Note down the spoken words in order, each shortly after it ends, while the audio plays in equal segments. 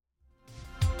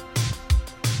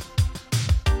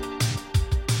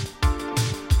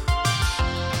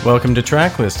Welcome to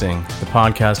Track Listing, the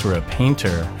podcast where a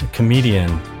painter, a comedian,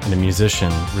 and a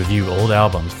musician review old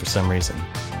albums for some reason.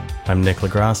 I'm Nick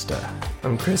Lagrasta.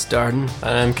 I'm Chris Darden.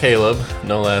 I'm Caleb,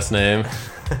 no last name.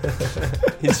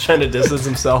 He's trying to distance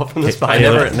himself from this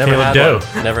podcast.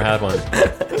 I never had one.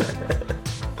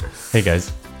 Hey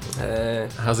guys.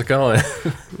 How's it going?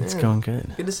 It's going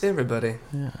good. Good to see everybody.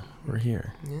 Yeah, we're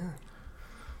here. Yeah.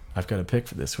 I've got a pick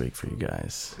for this week for you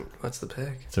guys. What's the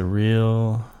pick? It's a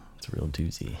real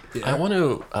doozy. Yeah. I want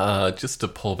to, just to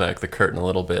pull back the curtain a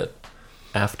little bit,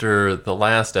 after the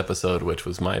last episode, which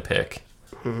was my pick,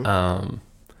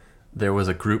 there was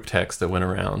a group text that went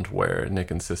around where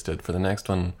Nick insisted for the next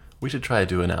one, we should try to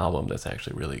do an album that's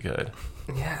actually really good.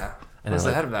 Yeah. And What's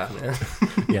like, that about, man?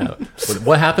 Yeah.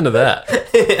 What happened to that?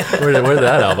 Where did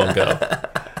that album go?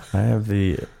 I have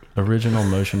the original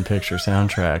motion picture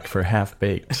soundtrack for Half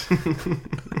Baked.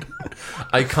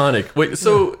 Iconic. Wait,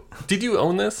 so did you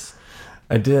own this?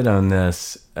 I did own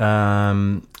this.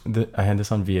 I had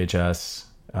this on VHS.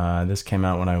 This came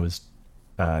out when I was,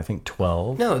 I think,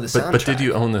 12. No, the soundtrack. But did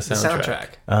you own the soundtrack? The soundtrack.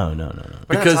 Oh, no.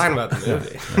 We're Because- not talking about the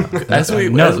movie.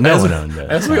 No one owned it.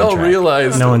 As we all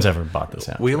realized, No one's ever bought the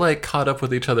soundtrack. we like caught up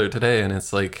with each other today, and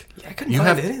it's like I couldn't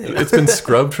find anything. It's been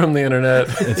scrubbed from the internet.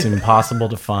 It's impossible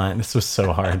to find. This was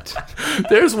so hard.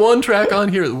 There's one track on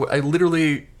here. I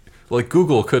literally, like,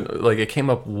 Google couldn't, like, it came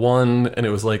up one, and it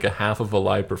was like a half of a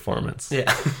live performance.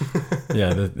 Yeah.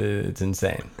 Yeah, it's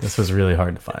insane. This was really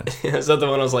hard to find. Is that the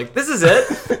one I was like, this is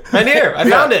it? Right here. I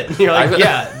found it. And you're like,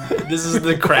 yeah, this is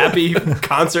the crappy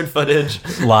concert footage.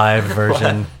 Live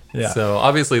version. Yeah. So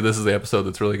obviously this is the episode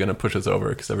that's really going to push us over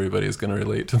because everybody's going to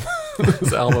relate to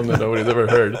this album that nobody's ever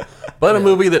heard, but a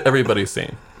movie that everybody's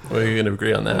seen. Well, you're going to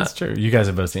agree on that. That's true. You guys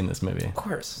have both seen this movie. Of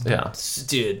course. Yeah.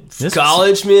 Dude, This-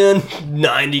 college, man,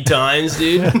 90 times,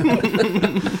 dude.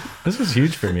 This was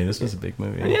huge for me. This was a big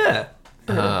movie. Yeah.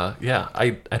 Yeah.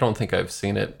 I don't think I've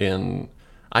seen it in.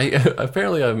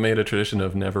 Apparently I've made a tradition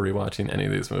of never rewatching any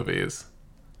of these movies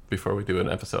before we do an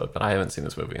episode, but I haven't seen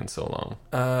this movie in so long.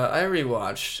 I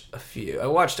rewatched a few. I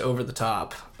watched Over the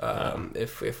Top,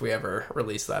 if we ever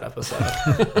release that episode.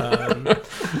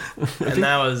 And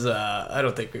that was, I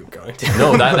don't think we were going to.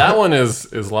 No, that one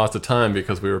is lots of time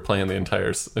because we were playing the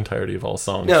entirety of all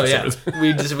songs. No, for some yeah. reason.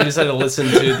 We decided to listen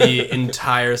to the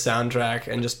entire soundtrack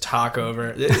and just talk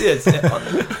over it.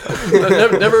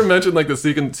 never mentioned like the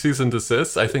cease and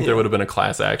desist. I think there would have been a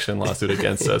class action lawsuit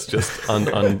against us just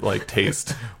on like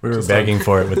taste. We were begging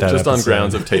for it with that Just episode. on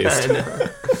grounds of taste. I know.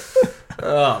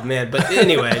 Oh, man. But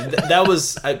anyway, that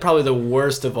was probably the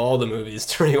worst of all the movies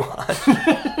to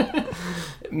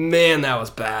rewatch. Man, that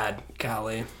was bad.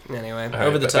 Golly. Anyway, All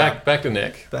Over right, the Top. Back to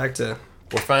Nick. Back to...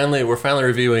 We're finally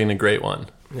reviewing a great one.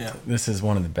 Yeah. This is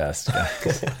one of the best,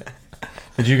 guys.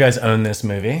 Did you guys own this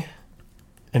movie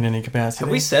in any capacity?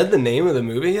 Have we said the name of the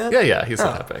movie yet? Yeah, he's not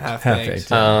Oh, Half-Baked. Half-Baked.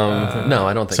 Half-Baked. No,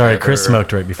 I don't think. Sorry, I Chris ever-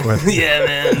 smoked right before. Yeah,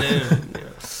 man.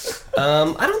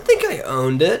 I don't think I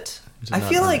owned it. I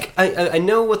feel like I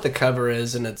know what the cover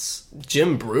is, and it's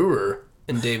Jim Brewer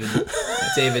and David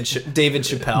Chappelle. David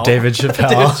Chappelle. David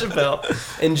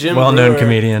Chappelle and Jim Well-known Brewer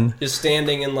comedian. just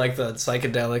standing in like the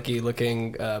psychedelic-y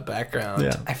looking background.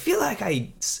 Yeah. I feel like I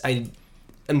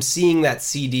am seeing that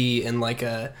CD in like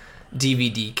a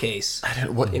DVD case.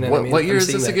 What, You know what I mean? what year I'm is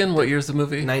seeing this that. again? What year is the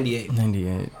movie? 98.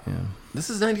 98, yeah. This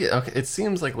is 98. Okay, it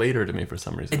seems like later to me for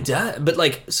some reason. It does, but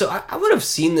like, so I would have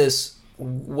seen this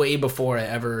way before I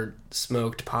ever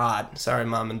smoked pot. Sorry,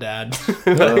 mom and dad.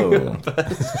 Oh.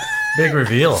 Big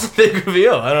reveal. Big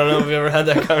reveal. I don't know if we ever had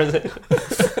that conversation.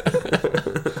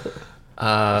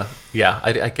 Yeah,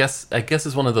 I guess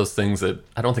it's one of those things that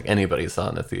I don't think anybody saw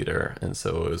in the theater, and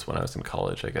so it was when I was in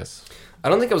college, I guess. I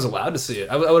don't think I was allowed to see it.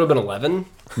 I would have been 11.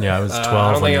 Yeah, I was 12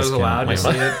 I don't when think I this was came allowed out.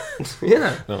 to see it.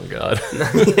 Yeah. Oh God.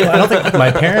 Well, I don't think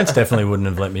my parents definitely wouldn't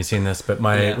have let me see this, but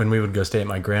when we would go stay at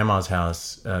my grandma's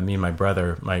house, me and my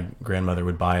brother, my grandmother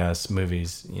would buy us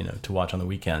movies, to watch on the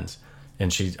weekends.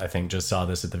 And she, I think, just saw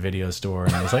this at the video store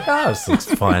and was like, "Oh, this looks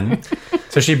fun."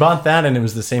 So she bought that, and it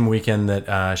was the same weekend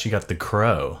that she got The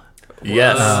Crow.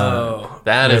 Yes, Whoa.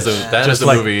 that is a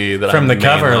like, movie that from I'm the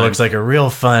cover mainline. looks like a real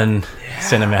fun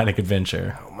cinematic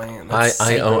adventure. Oh man.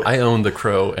 I own The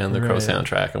Crow and the Crow Right.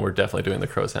 soundtrack, and we're definitely doing the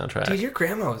Crow soundtrack. Dude, your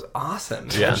grandma was awesome.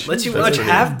 Yeah. Let you That's watch pretty-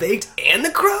 Half Baked and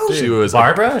The Crow. She was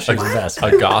Barbara, she's the best.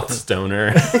 a goth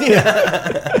stoner.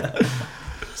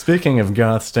 Speaking of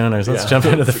goth stoners, let's Yeah. jump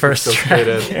into the first Go track. straight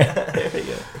in. There you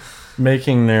go.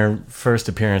 Making their first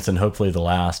appearance and hopefully the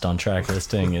last on track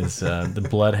listing is the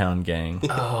Bloodhound Gang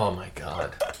Oh my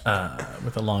God.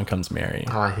 with Along Comes Mary.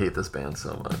 Oh, I hate this band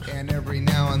so much. And every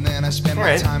now and then I spend my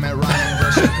Alright. time at Ryan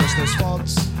Rush because there's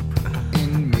faults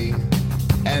in me.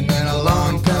 And then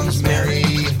along comes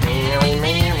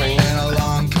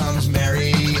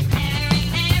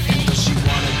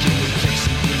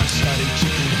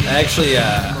Actually,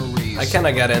 I kind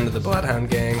of got into the Bloodhound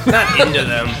Gang. Not into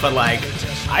them, but like,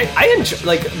 I enjoy,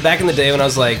 like, back in the day when I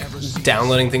was like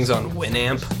downloading things on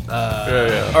Winamp,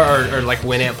 or like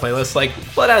Winamp playlists. Like,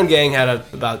 Bloodhound Gang had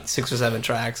about 6 or 7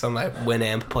 tracks on my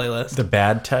Winamp playlist. The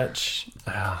Bad Touch,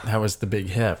 that was the big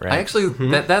hit, right? I actually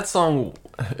that song,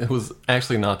 it was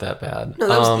actually not that bad.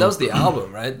 No, that was the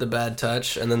album, right? The Bad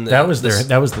Touch, and then that was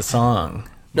that was the song.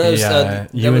 No, it was,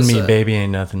 You and Me, Baby,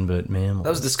 Ain't Nothing But Mammals. That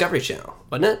was Discovery Channel,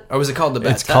 wasn't it? Or was it called The Bad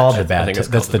Touch? It's called The Bad think Touch. it's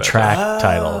That's called the The Bad track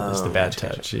title, is The Bad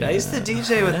Touch. I used to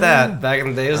DJ with that back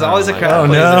in the day. It was always a Oh, crowd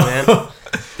pleaser, man.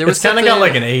 There was It's kind of got something-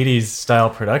 like an 80s style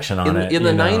production on it. in the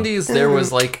you know? 90s there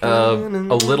was like a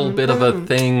little bit of a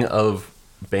thing of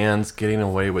bands getting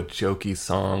away with jokey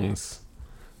songs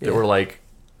that were like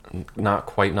not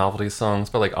quite novelty songs,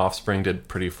 but like Offspring did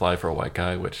Pretty Fly for a White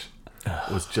Guy, which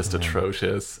was just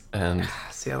atrocious. And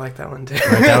See, I like that one too.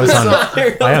 Right, that was on.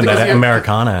 I own that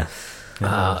Americana.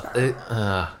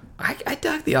 I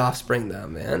dug the Offspring though,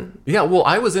 man. yeah, well,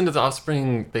 I was into the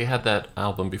Offspring. They had that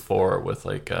album before with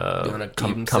like Doing a Keep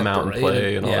 'Em come out and Separated.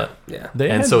 play and all yeah, that. Yeah. They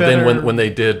And had so then better- when they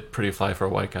did Pretty Fly for a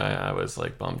White Guy, I was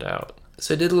like bummed out.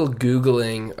 So I did a little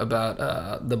Googling about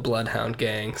the Bloodhound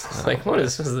Gangs. It's like, what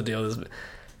is the deal with this?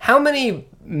 How many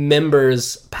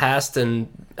members, past and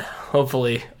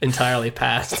hopefully entirely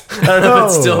past, I don't know if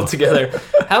it's still together.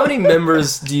 How many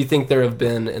members do you think there have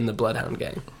been in the Bloodhound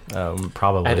Gang?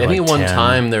 Probably At like any one 10.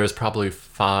 time, there was probably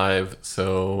 5,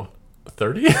 so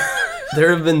 30. There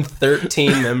have been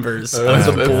 13 members of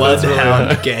the That's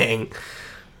Bloodhound Gang.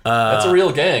 That's a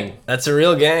real gang. That's a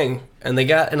real gang, and they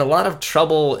got in a lot of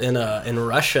trouble in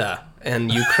Russia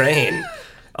and Ukraine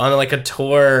on like a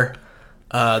tour.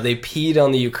 They peed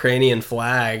on the Ukrainian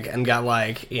flag and got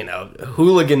like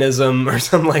hooliganism or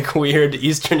some like weird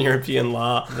Eastern European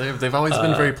law. They've always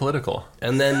been very political.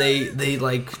 And then they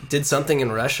like did something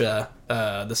in Russia,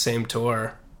 the same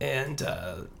tour, and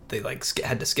they like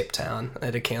had to skip town. They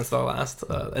had to cancel the last,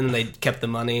 and then they kept the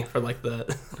money for like the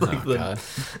God.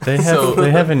 They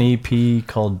have an EP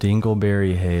called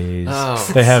Dingleberry Haze.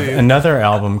 Oh, they have see. another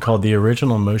album called the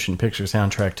original motion picture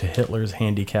soundtrack to Hitler's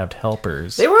Handicapped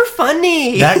Helpers. They were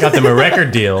funny. That got them a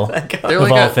record deal. They're of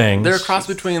like all things. They're a cross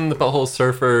between the Butthole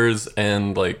Surfers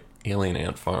and like Alien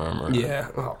Ant Farm. Or, Yeah.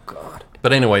 Oh God.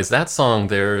 But anyways, that song,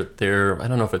 they're I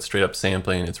don't know if it's straight up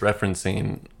sampling. It's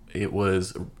referencing. It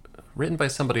was written by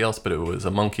somebody else, but it was a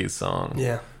Monkees song.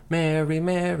 Yeah. Mary,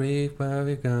 Mary, where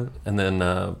we go? And then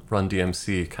Run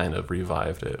DMC kind of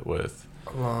revived it with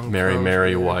Long Mary, Coat,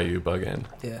 Mary, yeah. why you bugging?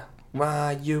 Yeah.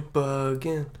 Why you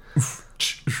bugging?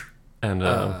 And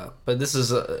But this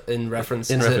is in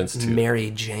reference. In is reference it to- Mary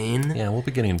Jane. yeah, we'll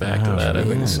be getting back to that. I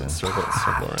think circle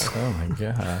around. Oh my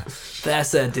god.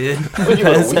 That's that, dude.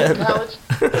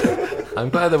 I'm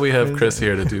glad that we have Chris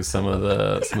here to do some of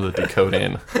the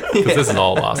decoding because this isn't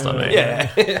all lost on me.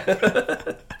 Yeah.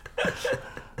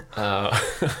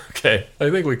 Okay, I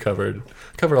think we covered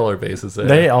all our bases there.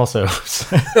 They also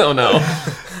Oh no.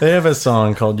 they have a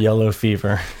song called Yellow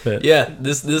Fever that Yeah.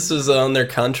 This was on their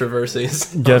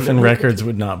controversies. Geffen Records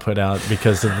would not put out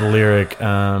because of the lyric.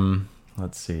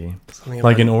 Let's see, Something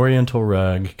like about- an oriental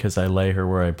rug, because I lay her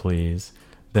where I please.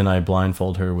 Then I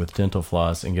blindfold her with dental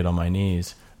floss and get on my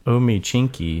knees. Oh me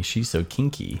chinky, she's so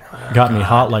kinky. Got me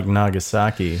hot like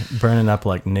Nagasaki, burning up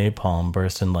like napalm,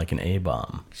 bursting like an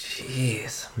A-bomb.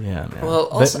 Jeez. Yeah, man. Well,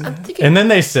 also, I'm thinking. And then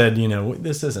they said,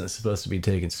 this isn't supposed to be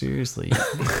taken seriously.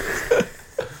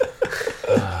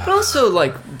 But also,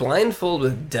 like, blindfold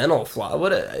with dental floss.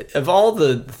 Of all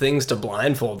the things to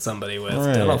blindfold somebody with,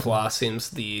 Right. dental floss seems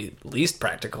the least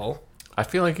practical. I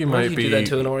feel like you Why might do you be do that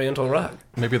to an oriental rug?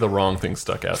 maybe the wrong thing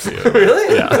stuck out to you.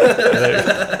 Really? Yeah.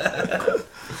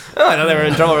 Oh, I know they were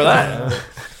in trouble for that.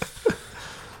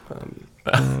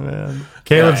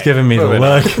 Caleb's Right. giving me the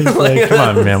look. He's like, come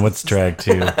on, man, what's track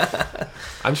 2?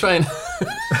 I'm trying.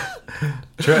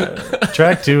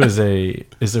 Track 2 is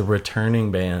a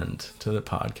returning band to the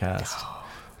podcast.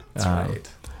 That's right.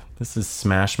 This is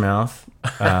Smash Mouth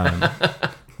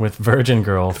with Virgin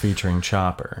Girl featuring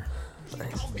Chopper.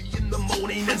 In the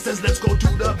morning and says let's go to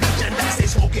the beach and I say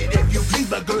smoke it if you please.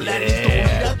 The girl that is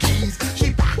throwing the keys.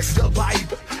 She packs the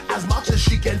pipe as much as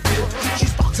she can fit. She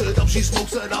sparks it up, she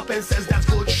smokes it up and says that's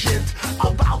good shit.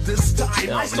 About this time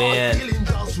I start man. feeling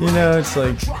just It's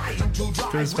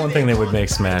like there's one thing that would make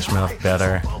Smash Mouth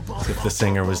better is if the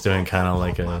singer was doing kind of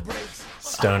like a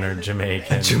stoner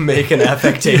Jamaican. Jamaican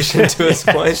affectation to his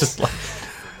voice.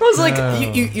 I was like,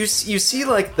 you see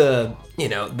like the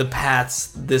paths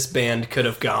this band could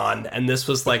have gone, and this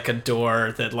was like a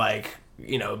door that like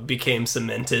became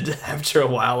cemented after a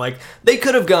while. Like they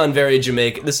could have gone very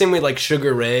Jamaican, the same way like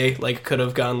Sugar Ray like could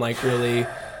have gone like really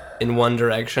in one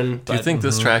direction. Do you think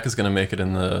this track is going to make it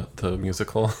in the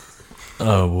musical?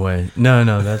 Oh boy,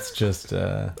 no, that's just.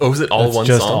 Oh, is it all that's one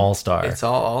just song? All Star. It's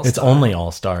all All-Star. It's only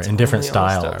All Star in different Only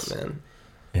All-Star, styles. man.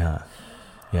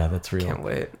 Yeah, that's real. Can't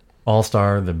wait. All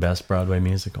Star, the best Broadway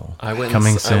musical. I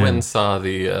Coming went soon. and saw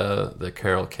the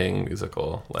Carole King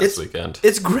musical last weekend.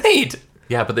 It's great.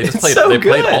 Yeah, but they just It's played so they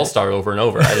played good. All Star over and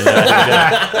over. I didn't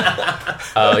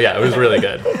know. Yeah, it was really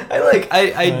good.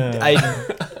 I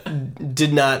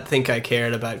did not think I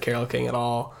cared about Carole King at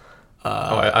all.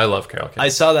 I love Carole King. I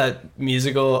saw that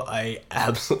musical. I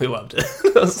absolutely loved it.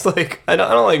 I was like, I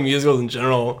don't like musicals in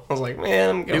general. I was like,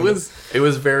 man, it was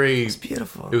very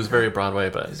beautiful. It was very Broadway,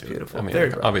 but It's beautiful. I mean, Very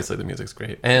Broadway. obviously the music's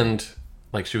great, and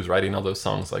like she was writing all those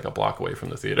songs like a block away from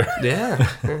the theater. Yeah.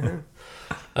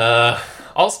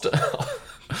 All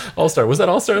Star was that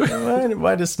All Star?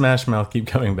 Why does Smash Mouth keep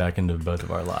coming back into both of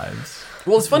our lives?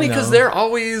 Well, it's funny because they're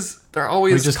always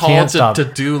just called can't stop. to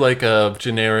do like a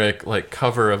generic like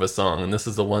cover of a song, and this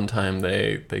is the one time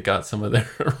they got some of their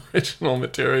original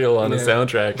material on a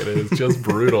soundtrack, and it is just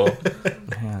brutal.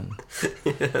 Man.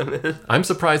 I'm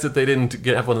surprised that they didn't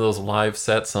have one of those live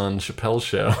sets on Chappelle's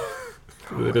show.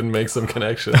 They didn't make some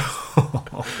connection.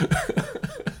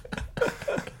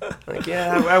 Like,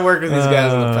 yeah, I worked with these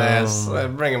guys in the past.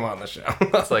 Bring them on the show.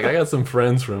 It's like I got some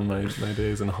friends from my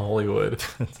days in Hollywood.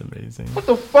 That's amazing. What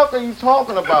the fuck are you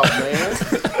talking about, man?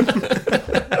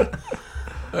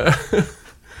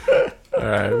 All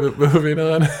right, moving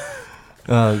on.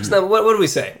 So what do we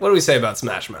say? What do we say about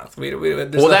Smash Mouth?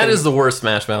 Well, that is the worst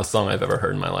Smash Mouth song I've ever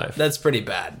heard in my life. That's pretty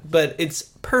bad, but it's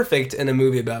perfect in a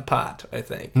movie about pot. I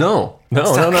think. No.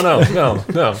 Something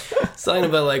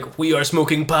about like we are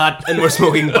smoking pot and we're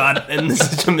smoking pot and this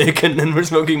is Jamaican and we're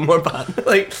smoking more pot.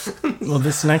 Like, Well,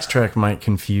 this next track might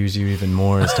confuse you even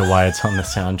more as to why it's on the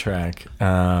soundtrack.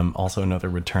 Also, another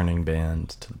returning band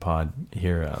to the pod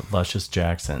here, Luscious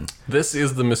Jackson. This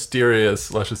is the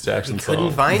mysterious Luscious Jackson couldn't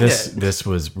song. find it. This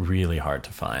was really hard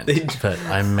to find, but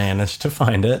I managed to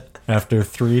find it after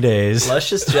 3 days.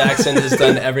 Luscious Jackson has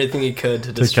done everything he could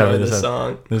to destroy cover the this up.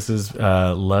 song. This is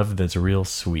Love That's Real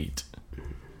Sweet.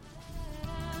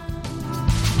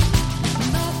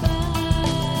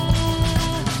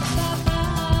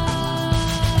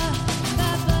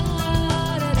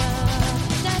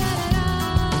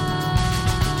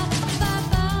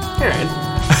 All right,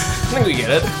 I think we get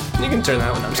it. You can turn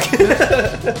that one. I'm just kidding.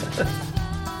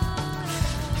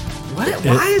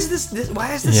 Why is this?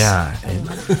 Why is this? Yeah.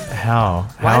 How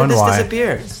Why did and this why?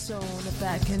 disappear?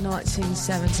 Back in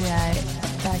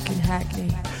 1978, back in Hackney.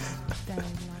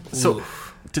 So,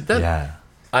 did that? Yeah.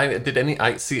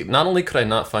 I see. Not only could I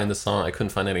not find the song, I couldn't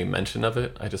find any mention of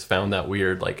it. I just found that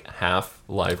weird, like half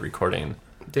live recording.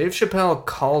 Dave Chappelle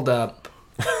called up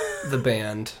the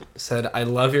band, said, "I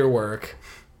love your work.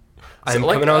 I'm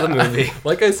coming out with a movie."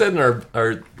 Like I said in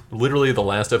our literally the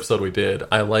last episode we did,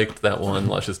 I liked that one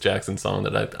Luscious Jackson song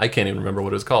that I can't even remember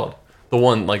what it was called. The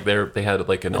one like they had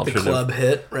like an The alternative club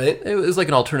hit, right? It was like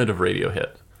an alternative radio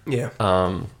hit. Yeah.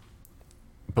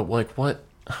 But like what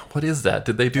is that?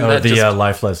 Did they do Oh, that? the just...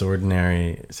 Life Less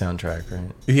Ordinary soundtrack,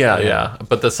 right? Yeah.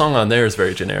 But the song on there is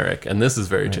very generic, and this is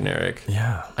very generic.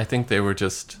 Yeah. I think they were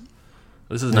just.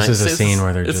 This is a scene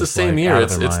where they're it's just, the same like, year. out of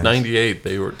It's their minds. 98.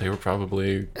 They were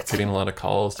probably getting a lot of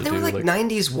calls to They do were like like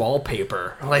 90s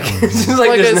wallpaper. Like, it's just like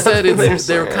I there's said, nothing there.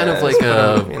 they were kind of like it's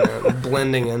a you know,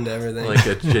 blending into everything. like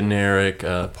a generic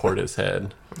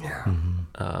Portishead. Yeah.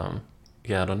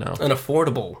 Yeah, I don't know. An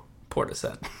affordable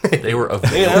Portishead. They were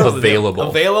Yeah,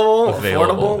 available.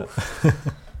 Affordable.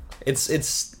 It's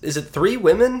is it 3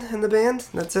 women in the band?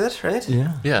 That's it, right?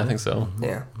 Yeah. Yeah, I think so.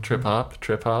 Yeah. Trip hop.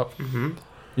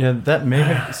 Yeah, that may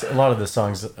have a lot of the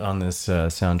songs on this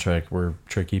soundtrack were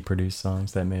Tricky produced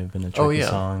songs. That may have been a Tricky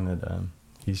song that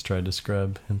he's tried to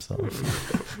scrub himself.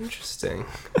 Interesting.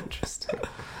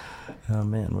 Oh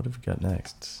man, what have we got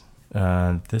next?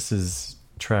 This is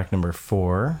track number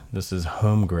 4. This is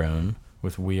Homegrown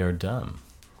with We Are Dumb.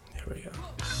 Here we go.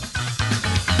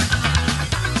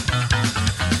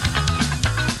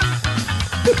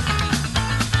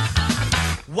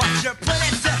 Watch your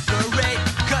planet separate,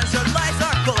 'cause her lies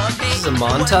are full of hate. This is a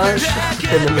montage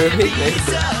in the movie.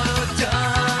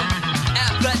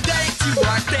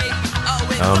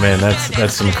 Oh man,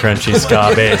 that's some crunchy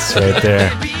ska bass right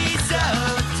there.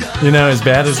 You know, as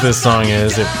bad as this song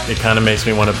is, it kind of makes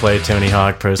me want to play Tony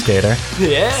Hawk Pro Skater.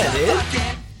 Yeah, dude.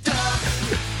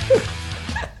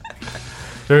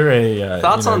 Very,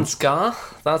 Thoughts you know, on ska?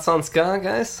 Thoughts on ska,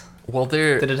 guys? Well,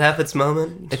 Did it have its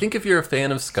moment? I think if you're a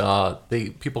fan of ska,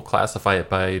 people classify it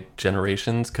by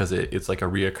generations because it's like a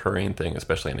reoccurring thing,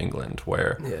 especially in England,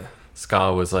 where Yeah.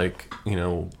 ska was like,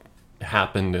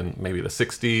 happened in maybe the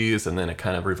 60s, and then it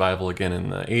kind of revival again in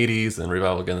the 80s, and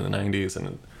revival again in the 90s,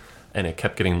 and it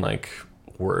kept getting like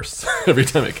worse every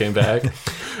time it came back.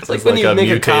 It's like when you make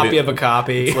a copy of a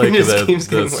copy. It's like it just keeps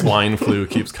the getting worse. swine flu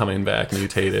keeps coming back,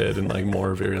 mutated and like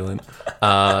more virulent.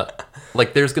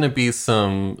 Like there's gonna be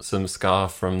some ska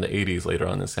from the 80s later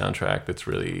on the soundtrack that's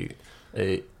really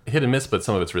a hit and miss, but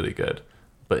some of it's really good.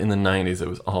 But in the 90s, it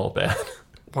was all bad.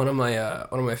 One of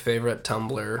my favorite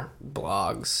Tumblr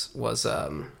blogs was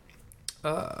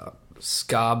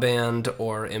ska band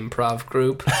or improv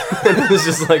group. It was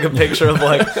just like a picture of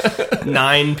like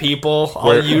 9 people,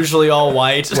 usually all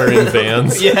white, Wearing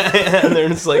Vans. yeah, and they're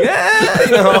just like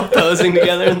all posing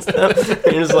together and stuff.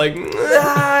 And you're just like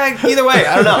either way,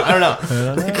 I don't know.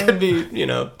 It could be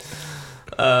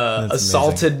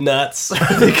assaulted nuts.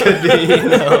 It could be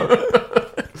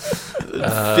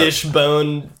fish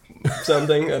bone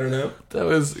something. I don't know. That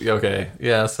was okay.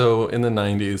 Yeah. So in the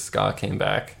 90s, ska came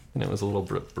back, and it was a little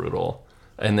brutal.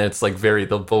 And it's like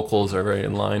the vocals are very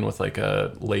in line with like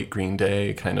a late Green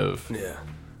Day kind of. Yeah.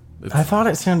 I thought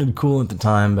it sounded cool at the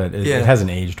time, but it hasn't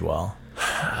aged well.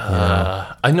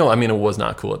 I know. I mean, it was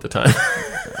not cool at the time.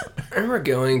 I remember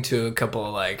going to a couple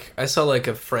of I saw like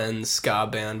a friend's ska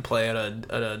band play at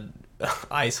a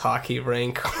ice hockey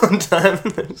rink one time.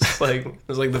 It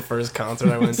was like the first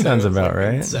concert I went to. Sounds It was, about like,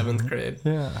 in right. 7th grade.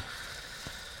 Yeah.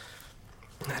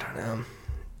 I don't know.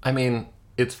 I mean,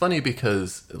 it's funny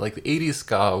because like the 80s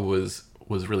ska was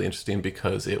really interesting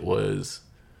because it was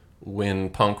when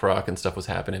punk rock and stuff was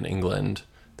happening in England.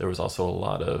 There was also a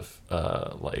lot of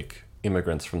like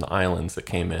immigrants from the islands that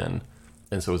came in,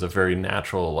 and so it was a very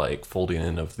natural like folding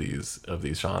in of these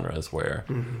genres where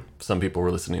some people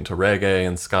were listening to reggae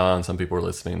and ska, and some people were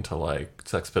listening to like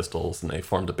Sex Pistols, and they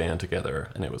formed a band together,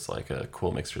 and it was like a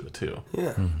cool mixture of the two.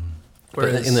 Yeah. But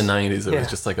in the 90s, it yeah. was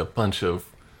just like a bunch of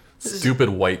stupid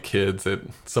white kids that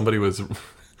somebody was a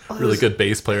really good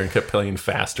bass player and kept playing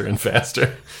faster and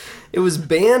faster. It was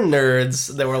band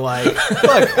nerds that were like,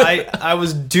 look, I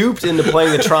was duped into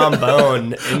playing the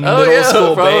trombone in middle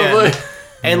school band.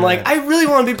 And like, I really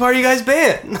want to be part of you guys'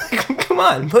 band. Like, come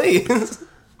on, please.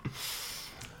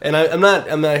 And I'm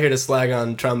not here to slag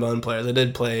on trombone players. I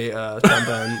did play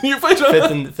trombone. You played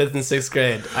trombone? fifth and sixth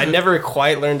grade. I never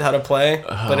quite learned how to play,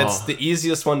 but it's the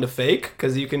easiest one to fake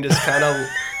because you can just kind of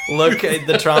look at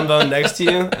the trombone next to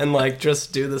you and like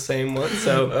just do the same one.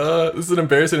 So this is an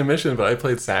embarrassing admission, but I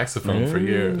played saxophone for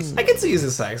years. I could see you as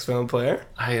a saxophone player.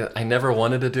 I never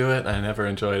wanted to do it. I never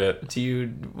enjoyed it. Do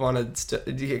you want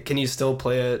to? Can you still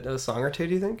play a song or two?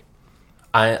 Do you think?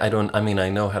 I don't. I mean, I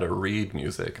know how to read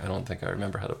music. I don't think I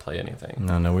remember how to play anything.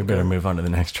 No, we better move on to the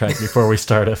next track before we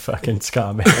start a fucking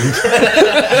ska band.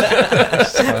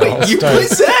 Wait, you play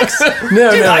sax?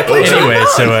 No. I play Anyway,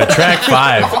 so track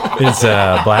 5 is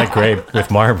Black Grape with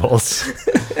Marbles.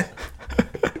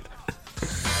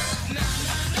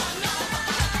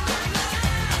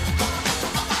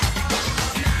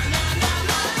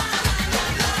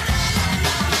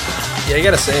 Yeah, you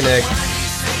gotta say, Nick.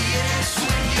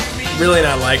 Really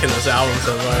not liking this album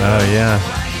so far. Oh, yeah.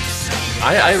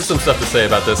 I have some stuff to say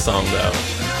about this song, though.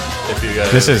 If you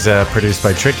guys, This is produced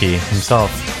by Tricky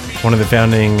himself, one of the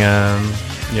founding, or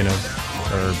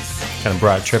kind of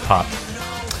broad trip hop.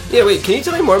 Yeah, wait, can you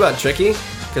tell me more about Tricky?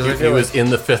 Because he was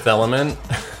in The Fifth Element.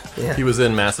 Yeah. He was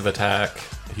in Massive Attack.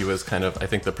 He was kind of, I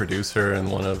think, the producer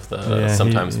and one of the Yeah,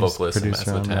 sometimes he's vocalists in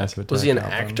producer Massive on Attack. Massive Attack Was he an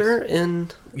albums. actor in?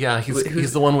 Yeah,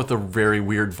 he's the one with the very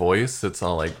weird voice. It's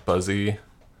all like buzzy.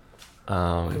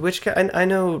 Which guy? I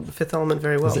know Fifth Element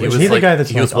very well. Is was he the like- guy that's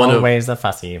he was like, one of- always the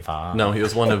fussy fa? No, he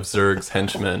was one of Zerg's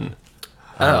henchmen.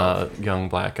 Young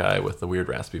black guy with the weird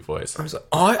raspy voice. I was like,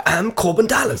 I am Corbin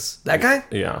Dallas. That guy?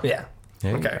 Yeah. Yeah.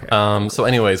 Yeah. Okay. So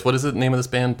anyways, what is the name of this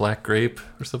band? Black Grape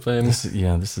or something? This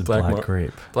is Black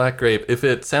Grape. Black Grape. If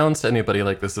it sounds to anybody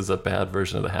like this is a bad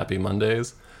version of the Happy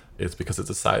Mondays, it's because it's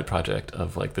a side project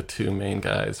of like the two main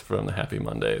guys from the Happy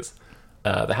Mondays.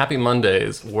 The Happy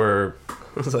Mondays were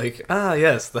I was like,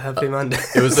 yes, the Happy Monday.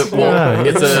 it was a Yeah,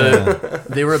 it's a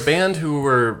they were a band who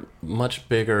were much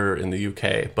bigger in the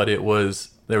UK, but there was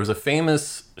a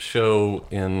famous show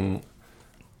in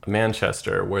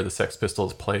Manchester where the Sex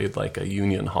Pistols played like a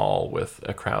union hall with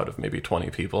a crowd of maybe 20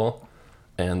 people,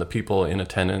 and the people in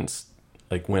attendance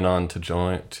like went on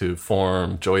to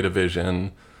form Joy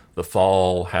Division, The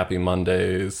Fall, Happy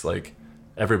Mondays, like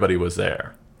everybody was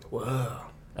there. Whoa.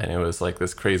 And it was like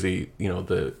this crazy,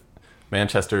 the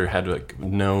Manchester had like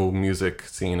no music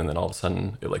scene, and then all of a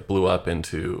sudden it like blew up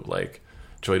into like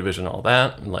Joy Division and all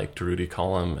that, and like Durutti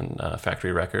Column and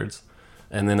Factory Records.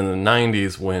 And then in the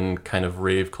 90s, when kind of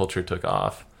rave culture took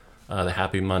off, the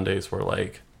Happy Mondays were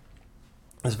like,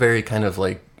 it was very kind of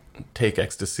like take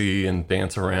ecstasy and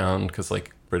dance around because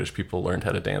like British people learned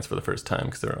how to dance for the first time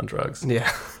because they were on drugs.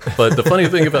 Yeah. But the funny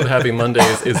thing about Happy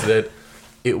Mondays is that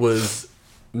it was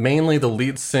mainly the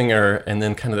lead singer and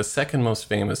then kind of the second most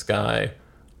famous guy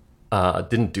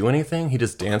didn't do anything. He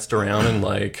just danced around and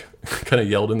like kind of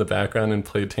yelled in the background and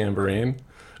played tambourine.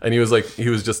 And he was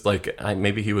just like,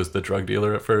 maybe he was the drug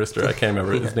dealer at first, or I can't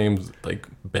remember. His name's like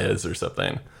Bez or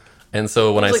something. And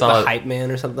so when I saw the hype man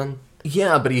or something.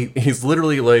 Yeah, but he's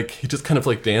literally like, he just kind of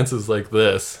like dances like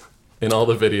this in all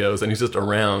the videos, and he's just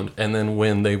around. And then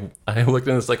when I looked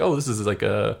at it, it's like, oh, this is like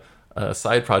a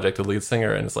side project of lead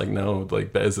singer, and it's like, no,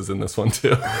 like Bez is in this one too.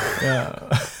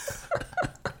 Yeah.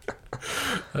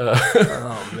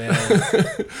 Oh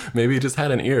man. Maybe he just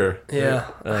had an ear. Yeah.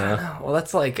 Well,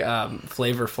 that's like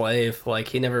Flavor Flav. Like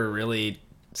he never really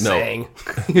sang.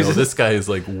 No, this guy is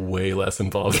like way less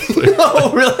involved.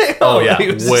 Oh really? Oh yeah,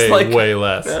 he was way just like, way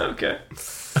less. Okay.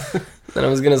 Then I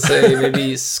was gonna say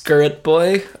maybe Skirt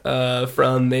Boy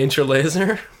from Major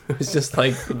Lazer, who's just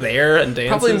like there and dances.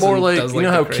 Probably more and like, does, you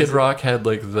know the how crazy- Kid Rock had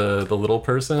like the little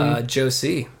person. Joe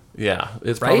C. Yeah,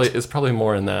 it's Right? probably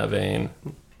more in that vein.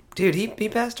 Dude, he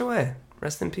passed away.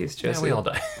 Rest in peace, Joe Yeah, C. we all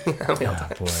die. we all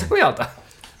die. boy. We all die.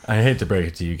 I hate to break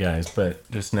it to you guys, but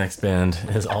this next band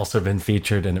has also been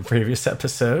featured in a previous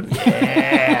episode.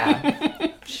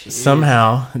 Yeah.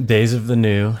 Somehow, Days of the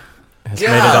New has made it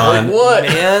God, on like what?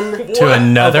 Man, to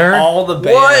another. of all the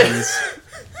bands.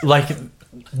 Like,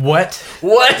 what?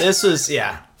 What? This was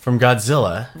From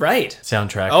Godzilla right.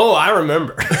 soundtrack. Oh, I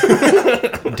remember.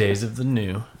 Days of the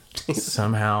New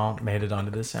somehow made it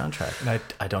onto the soundtrack. And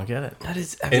I don't get it. That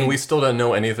is, And we still don't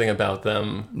know anything about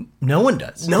them. No one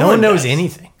does. No No one one knows does.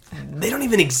 anything. they don't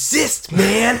even exist,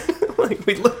 man. Like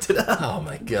we looked it up Oh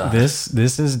my god. This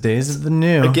is Days of the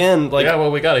New. again. Like Yeah,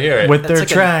 well, we gotta hear it. With their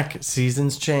That's like track,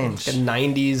 Seasons Change. a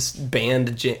 '90s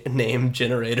band name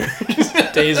generator.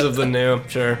 Days of the New.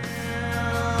 Sure.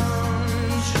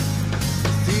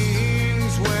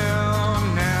 Things will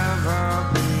never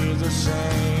be the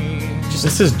same.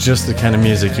 This is just the kind of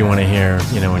music you want to hear,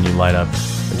 when you light up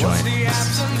a joint. The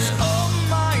absence of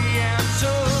my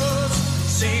answers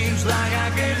seems like I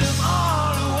gave them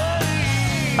all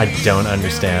away. I don't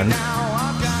understand. Now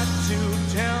I've got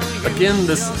to tell you. Again,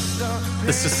 this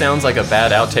just sounds like a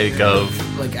bad outtake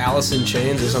of, Like Alice in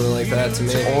Chains or something like that to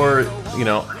me. or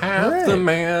half the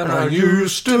man I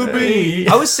used to be.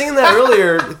 I was singing that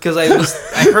earlier because I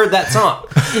heard that song.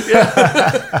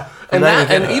 And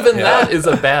then even that is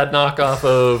a bad knockoff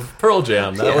of Pearl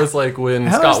Jam. That was like when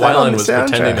How Scott is that on Weiland the was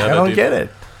pretending to soundtrack? have I a don't dude. get it.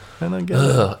 I don't get it.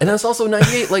 Ugh. And that's also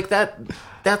 98. Like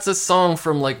that's a song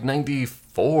from like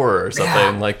 94 or something.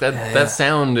 Yeah. Like that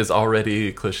sound is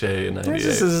already cliche in 98.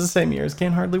 This is the same year as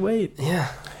Can't Hardly Wait.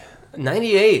 Yeah.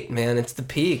 98, man, it's the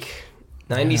peak.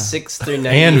 96 through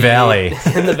 98. And Valley.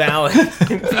 And the Valley.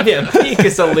 Yeah, peak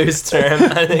is a loose term,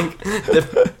 I think.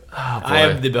 I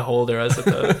am the beholder, I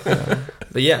suppose.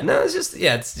 But yeah, no, it's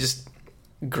just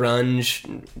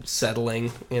grunge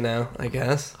settling, I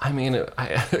guess. I mean, I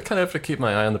kind of have to keep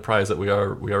my eye on the prize that we are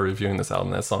reviewing this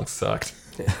album. That song sucked.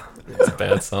 Yeah. It's a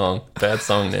bad song. Bad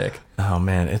song, Nick. Oh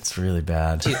man, it's really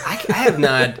bad. Dude, I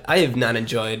have not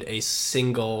enjoyed a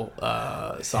single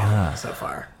song so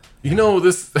far.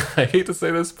 This, I hate to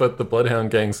say this, but the Bloodhound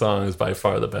Gang song is by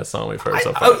far the best song we've heard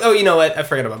so far. Oh, you know what? I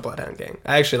forgot about Bloodhound Gang.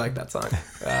 I actually like that song.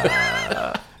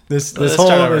 This let's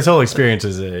start over. whole experience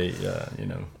is a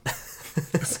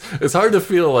It's hard to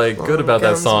feel like good about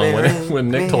that Comes song Mary, when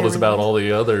Nick told us Mary. about all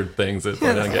the other things that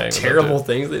Bloodhound Gang was up to. Terrible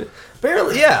things.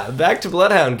 Apparently, back to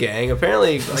Bloodhound Gang.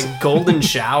 Apparently, like golden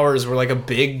showers were like a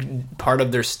big part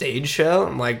of their stage show.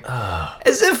 I'm like,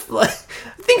 as if like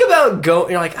think about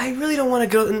you're like, I really don't want to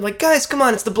go. And like, guys, come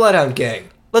on, it's the Bloodhound Gang.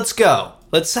 Let's go.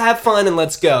 Let's have fun and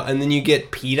let's go. And then you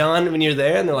get peed on when you're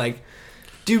there, and they're like,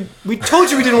 dude, we told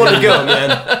you we didn't want to go,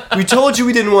 man. We told you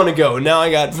we didn't want to go. Now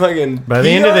I got fucking. By the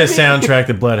peed end of on this me. soundtrack,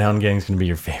 the Bloodhound Gang's gonna be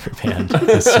your favorite band.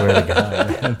 I swear to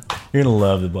God, man. You're gonna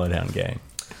love the Bloodhound Gang.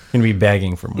 You're gonna be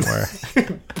begging for more.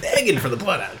 begging for the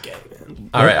Bloodhound Gang, man.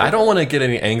 All right, I don't want to get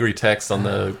any angry texts on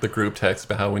the group text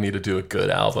about how we need to do a good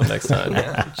album next time.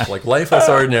 Like Life Less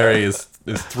Ordinary is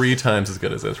 3 times as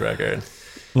good as this record.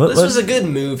 This was a good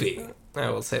movie. I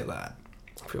will say that.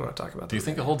 If we want to talk about. Do you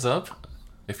think it holds up?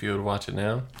 If you would watch it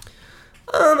now?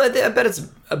 I bet it's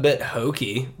a bit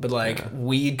hokey, but like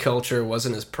weed culture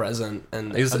wasn't as present,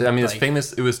 and It's like,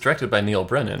 famous. It was directed by Neil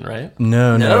Brennan, right?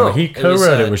 No. No, He it was,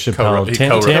 co-wrote it with he Chappelle. co-wrote it.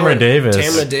 Tamara Davis.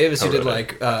 Tamara Davis, who did Co-wrote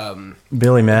like Billy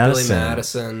Billy Madison.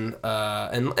 Madison,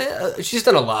 and she's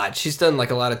done a lot. She's done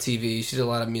like a lot of TV. She did a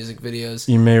lot of music videos.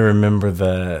 You may remember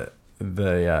the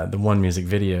one music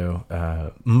video,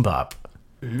 Mbop.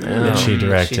 that she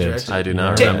directed. I do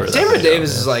not Ta- remember that. Tamara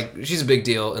Davis is like, she's a big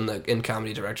deal in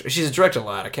comedy director. She's directed a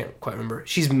lot. I can't quite remember.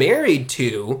 She's married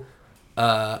to,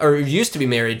 or used to be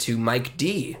married to Mike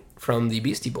D from the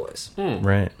Beastie Boys.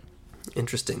 Right.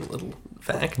 Interesting little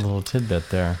fact. A little tidbit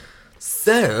there.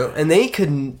 So, and they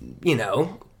couldn't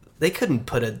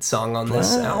put a song on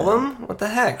this album. What the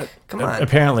heck? Come on.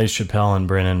 Apparently, Chappelle and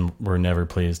Brennan were never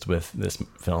pleased with this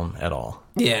film at all.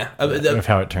 Yeah. Of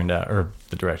how it turned out, or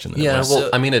the direction that it Yeah, was. well,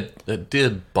 I mean, it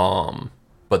did bomb,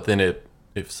 but then it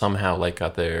somehow like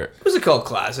got there, It was a cult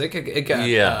classic. It got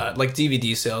Yeah. like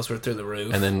DVD sales were through the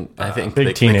roof. and then I think Big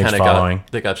they teenage kinda following.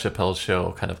 They got Chappelle's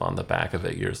show kind of on the back of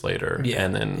it years later,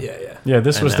 and then Yeah,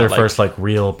 this And was now, their like, first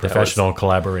real professional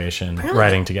collaboration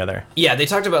writing together. Yeah, they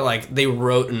talked about like they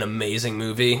wrote an amazing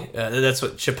movie. That's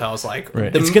what Chappelle's like.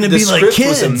 Right. It's gonna be like script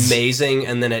kids. was amazing,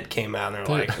 and then it came out, and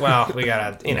they're like, "Well, we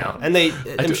gotta, And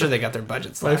I'm sure they got their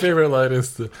budgets. my favorite line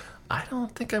is I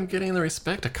don't think I'm getting the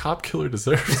respect a cop killer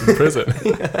deserves in prison.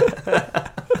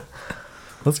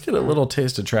 Let's get a little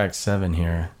taste of track 7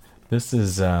 here. This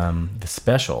is the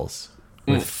Specials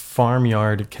with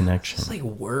Farmyard Connection. It's like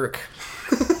work.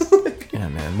 Yeah,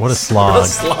 man, what a slog.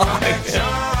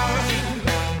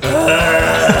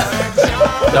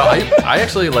 No, I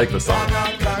actually like the song.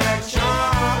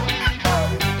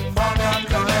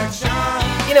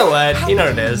 You know what? You know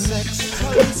what it is.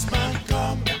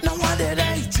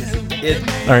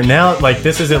 All right, now, like,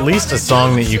 this is at least a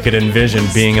song that you could envision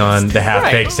being on the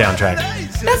Half-Baked soundtrack.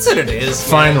 That's what it is.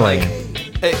 man. Finally.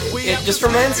 Like, it just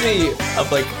reminds me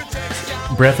of like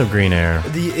Breath of Green Air.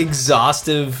 the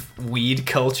exhaustive weed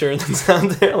culture that's out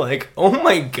there. Like, oh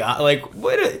my god, like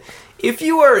if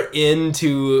you are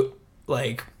into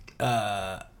like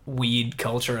weed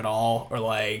culture at all, or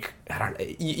like I don't know,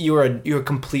 you're a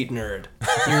complete nerd.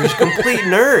 You're a complete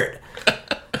nerd.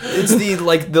 It's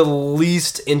the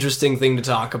least interesting thing to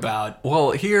talk about.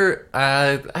 Well, here,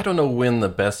 I don't know when the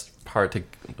best part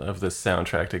of this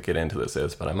soundtrack to get into this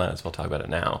is, but I might as well talk about it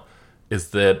now, is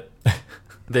that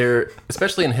there,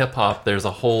 especially in hip-hop, there's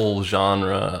a whole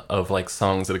genre of, like,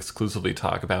 songs that exclusively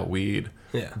talk about weed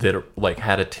that, like,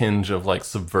 had a tinge of, like,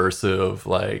 subversive,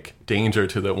 like, danger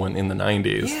to the one in the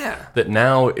 90s. Yeah. That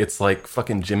now it's, like,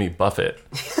 fucking Jimmy Buffett.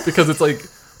 Because it's, like...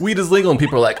 Weed is legal, and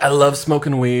people are like, I love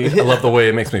smoking weed. I love the way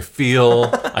it makes me feel.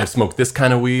 I smoke this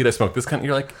kind of weed. I smoke this kind of...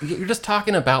 You're like, you're just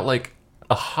talking about, like,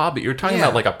 a hobby. You're talking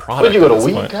about, like, a product. Would you go to at this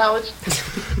weed point. college?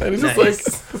 And it's just like...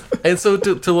 And so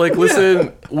to like,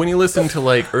 listen... When you listen to,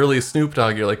 like, early Snoop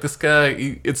Dogg, you're like, this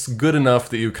guy... It's good enough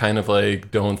that you kind of,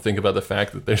 like, don't think about the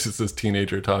fact that there's just this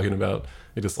teenager talking about...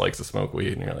 He just likes to smoke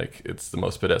weed, and you're like, it's the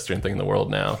most pedestrian thing in the world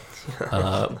now.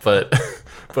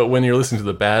 But when you're listening to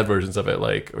the bad versions of it,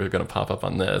 like, we're going to pop up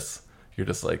on this... You're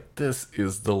just like, this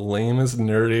is the lamest,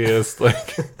 nerdiest,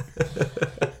 like...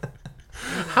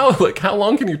 how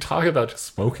long can you talk about just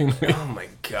smoking weed? Oh my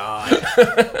god!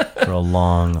 For a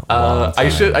long time. I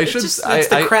should. It's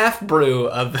the craft brew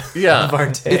of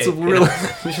our day. It's really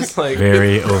It's just like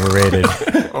Very overrated.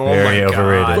 oh Very my God. a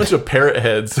overrated. bunch of parrot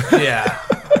heads. Yeah.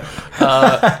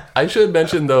 I should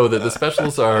mention though that the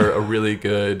Specials are a really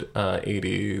good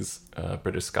 '80s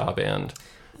British ska band.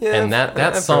 Yeah, And that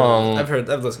I've song-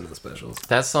 I've listened to the Specials.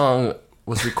 That song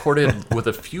was recorded with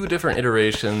a few different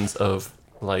iterations of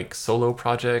like solo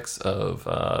projects of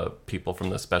people from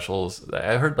the Specials.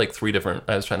 I heard like 3 different.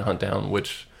 I was trying to hunt down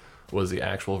which was the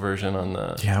actual version on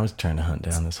the. Yeah, I was trying to hunt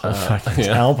down this whole fucking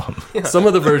album. Some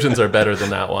of the versions are better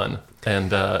than that one,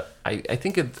 and I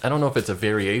think I don't know if it's a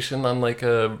variation on like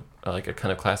a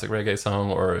kind of classic reggae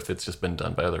song or if it's just been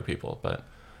done by other people, but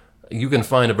you can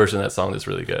find a version of that song that's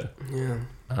really good. Yeah,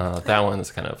 that one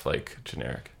is kind of like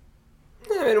generic.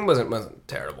 Yeah, I mean, it wasn't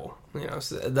terrible.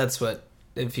 So that's what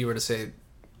if you were to say,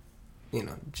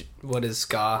 what is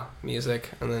ska music,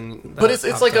 and then. But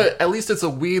it's like at least it's a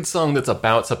weed song that's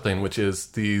about something, which is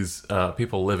these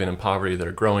people living in poverty that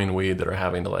are growing weed that are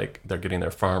having to they're getting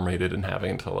their farm raided and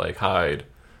having to hide,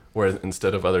 whereas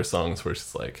instead of other songs where it's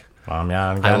just like. I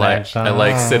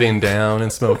like sitting down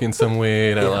and smoking some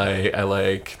weed. I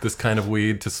like this kind of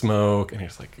weed to smoke, and you're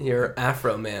just like Your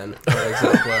Afro Man, for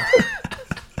example.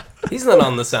 He's not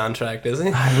on the soundtrack, is he?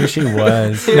 I wish he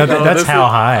was. No, that's How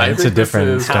High. It's a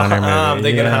different stoner movie. I'm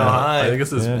thinking How High. I think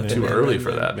this is too early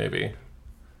for that. Maybe.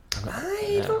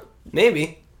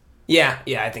 Maybe. Yeah,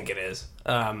 I think it is.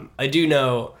 I do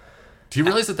know. Do you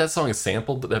realize that song is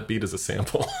sampled? That beat is a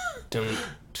sample.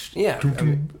 Yeah.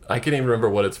 I can't even remember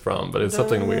what it's from, but it's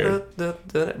something weird.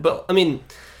 But I mean,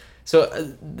 so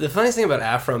the funniest thing about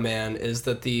Afro Man is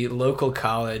that the local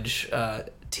college,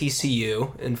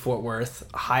 TCU in Fort Worth,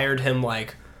 hired him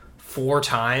like 4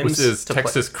 times. Which is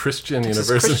Texas Christian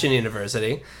University. Christian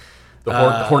University. The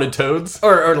Horned Toads?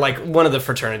 or like one of the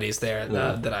fraternities there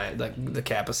that I like, the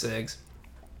Kappa Sigs.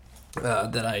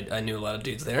 That I knew a lot of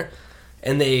dudes there,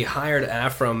 and they hired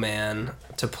Afro Man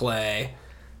to play,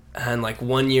 and like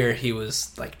one year he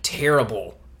was like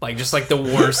terrible, like just like the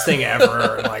worst thing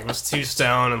ever, and like was too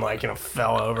stoned and like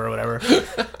fell over or whatever,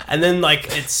 and then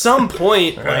like at some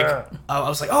point like I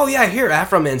was like, oh yeah, I hear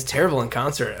Afro Man's terrible in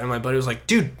concert, and my buddy was like,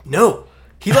 dude, no,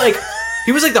 he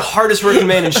was like the hardest working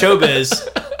man in showbiz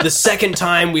the second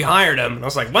time we hired him, and I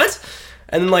was like, what?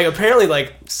 And then, like, apparently,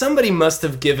 like, somebody must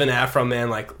have given Afro Man,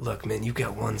 like, look, man, you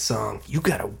got one song. You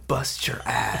gotta bust your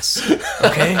ass,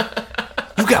 okay?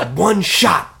 You got one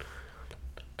shot.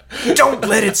 Don't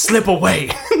let it slip away.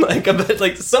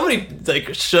 like, somebody,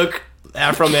 like, shook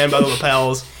Afro Man by the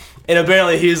lapels. And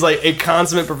apparently he's, like, a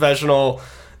consummate professional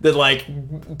that, like,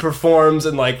 performs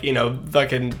and, like,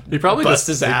 fucking He probably busts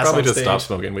just his ass on stage. stopped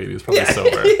smoking weed. He was probably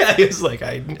sober. Yeah, he was like,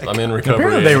 I'm in recovery.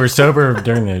 Apparently they were sober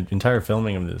during the entire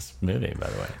filming of this movie, by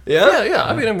the way. Yeah.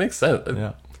 I mean, it makes sense.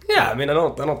 Yeah. I mean, I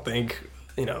don't think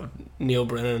Neil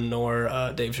Brennan nor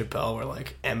Dave Chappelle were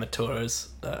like amateurs.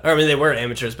 Or I mean, they were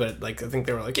amateurs, but like I think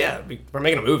they were like, yeah, we're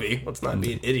making a movie. Let's not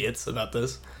be idiots about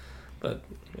this. But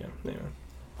yeah, anyway.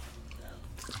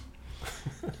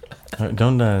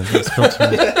 Don't spill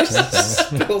too much.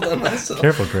 Spilled on myself.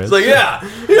 Careful, Chris. It's like, yeah,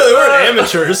 they weren't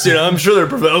amateurs. I'm sure they're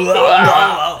professional.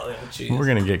 We're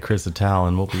going to get Chris a towel,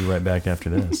 and we'll be right back after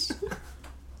this.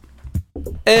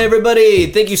 Hey everybody,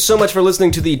 thank you so much for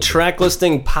listening to the Track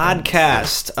Listing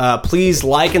Podcast. Please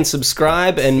like and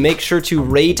subscribe, and make sure to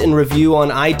rate and review on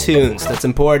iTunes. That's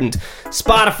important.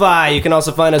 Spotify, you can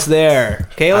also find us there.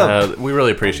 Caleb? We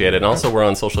really appreciate it. And also, we're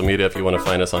on social media if you want to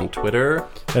find us on Twitter.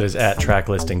 That is at Track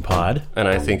Listing Pod. And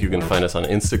I think you can find us on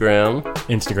Instagram.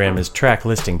 Instagram is Track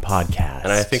Listing Podcast.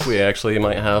 And I think we actually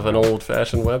might have an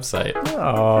old-fashioned website.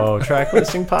 Oh,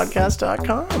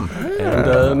 tracklistingpodcast.com.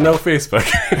 And no Facebook.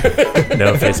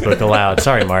 No Facebook allowed.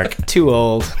 Sorry, Mark. Too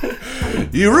old.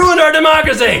 You ruined our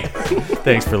democracy!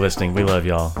 Thanks for listening. We love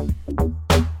y'all.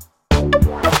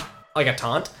 Like a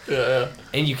taunt? Yeah.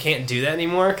 And you can't do that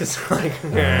anymore because like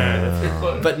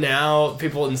but now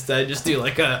people instead just do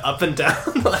like a up and down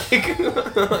like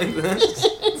this.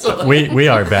 So, like, We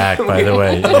are back, by the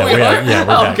way. Oh, we are? We're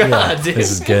back. God, dude.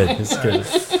 This is good. This is good.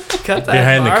 cut that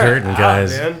Behind the part curtain, out,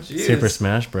 guys. man. Jeez. Super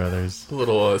Smash Brothers. A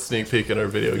little sneak peek in our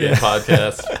video game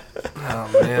podcast. Oh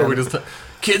Where we man. just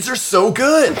kids are so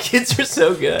good. Kids are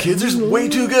so good. Kids are way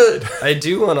too good. I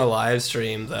do want a live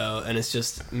stream though, and it's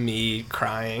just me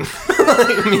crying,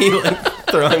 like me like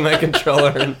throwing my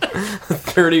controller, and a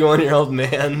 31-year-old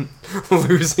man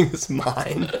losing his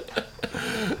mind.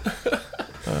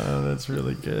 Oh, that's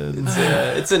really good.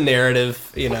 It's a narrative,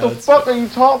 What the It's, fuck are you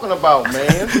talking about,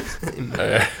 man? All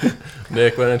right.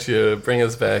 Nick, why don't you bring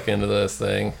us back into this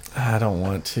thing? I don't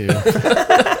want to.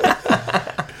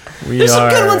 there's some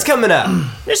good ones coming up.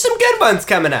 There's some good ones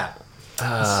coming up.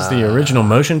 This is the original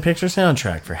motion picture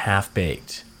soundtrack for Half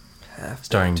Baked,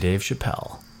 starring Dave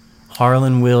Chappelle,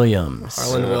 Harlan Williams,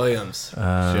 Harlan Williams.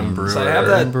 Jim Brewer. So I have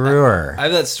that. Brewer. I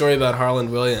have that story about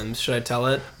Harlan Williams. Should I tell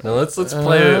it? No, let's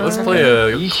play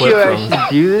a clip from.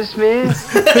 do this, man?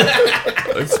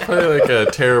 Let's play like a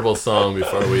terrible song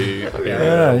before we hear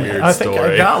a weird I think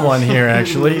story. I got one here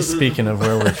actually. Speaking of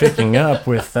where we're picking up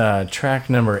with track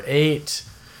number 8,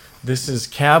 this is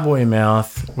Cowboy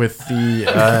Mouth with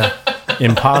the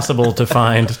impossible to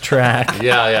find track,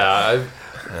 Yeah.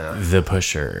 The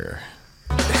Pusher.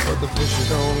 But the pusher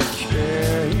don't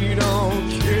care, he don't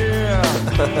care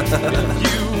if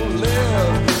you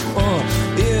live or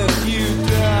if you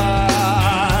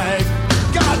die.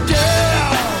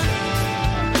 Goddamn!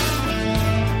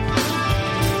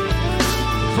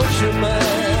 Pusher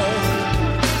man.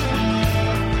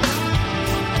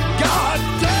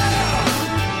 Goddamn!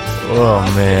 Oh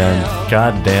man,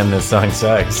 god damn, this song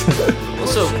sucks.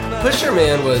 Also, Pusher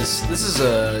Man was. This is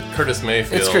a. Curtis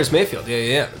Mayfield. It's Curtis Mayfield.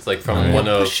 Yeah. It's like from one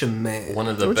of Pusher Man.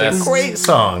 the best Great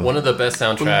song. one of the best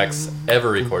soundtracks ever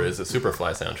recorded is the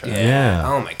Superfly soundtrack. Yeah.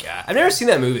 Oh my god. I've never seen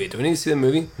that movie. Do we need to see that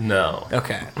movie? No.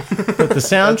 Okay. But the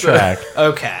soundtrack,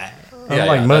 Okay.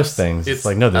 unlike most that's- things, it's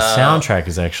like, no, the soundtrack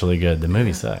is actually good. The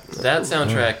movie sucks. That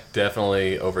soundtrack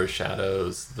definitely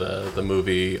overshadows the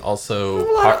movie. Also,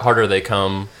 Harder They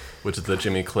Come, which is the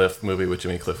Jimmy Cliff movie with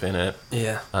Jimmy Cliff in it.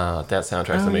 Yeah. That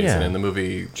soundtrack's Oh, amazing. yeah. And the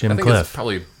movie, Jim I think Cliff. it's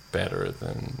probably better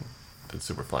than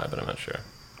Superfly, but I'm not sure.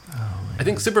 Oh, I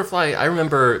think Superfly, I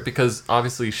remember, because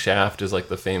obviously Shaft is like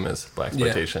the famous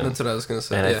blaxploitation. Yeah, that's what I was gonna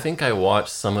say. And yeah. I think I watched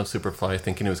some of Superfly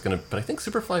thinking it was gonna, but I think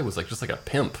Superfly was like just like a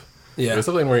pimp. Yeah. It was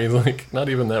something where he's like not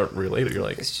even that related. You're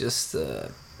like, It's just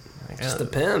Just a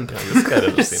pimp. This guy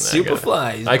doesn't seem that good.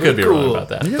 Superfly. He's I could be really wrong cool. about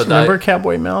that. You guys But remember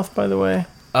Cowboy Mouth, by the way?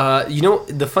 You know,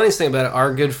 the funniest thing about it,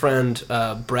 our good friend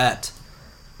Brett,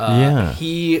 Yeah.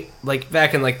 he, like,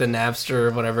 back in, like, the Napster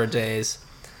or whatever days,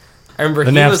 I remember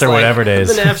The he was Napster like, whatever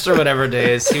days. The Napster whatever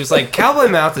days. He was like, Cowboy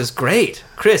Mouth is great.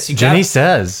 Chris, you Jenny got...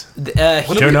 says,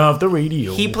 turn off the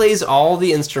radio. He plays all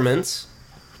the instruments,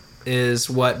 is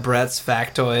what Brett's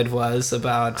factoid was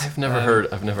about. I've never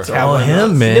heard. I've never heard. all of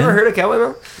him, man. You never heard of Cowboy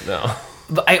Mouth? No.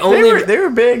 But I only... They were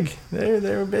big. They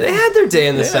were big. They had their day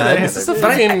in the sun. they had their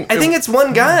But day. I think it's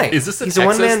one guy. Is this a He's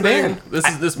Texas a one-man thing?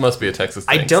 band. This must be a Texas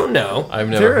I thing. don't know. I've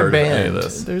never They're a heard of any band. of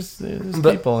this. There's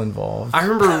But- people involved. I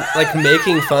remember like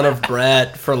making fun of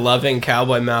Brett for loving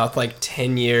Cowboy Mouth like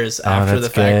 10 years after that's the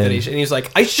fact good. that and he was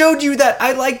like, I showed you that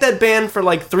I liked that band for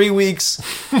like 3 weeks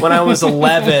when I was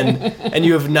 11 and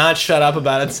you have not shut up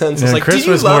about it since. I was like, Chris did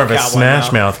you was love more of a Cowboy Smash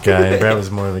Mouth? Mouth guy. Brett was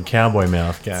more of the Cowboy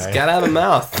Mouth guy. Got out of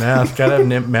mouth. Mouth, gotta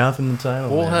have mouth in the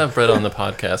title. We'll man. have Brett on the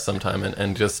podcast sometime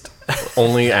and just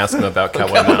only ask him about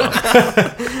Cowboy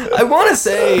Mouth. I want to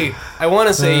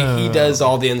say he does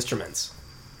all the instruments.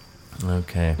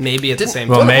 Okay. Maybe at the same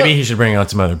Well, time. maybe he should bring on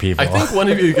some other people. I think one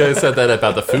of you guys said that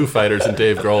about the Foo Fighters and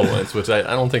Dave Grohl once, which I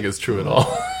don't think is true at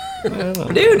all.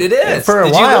 Dude, it is. for a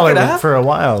Did while, you look it up? for a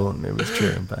while, it was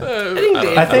true. But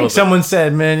I think someone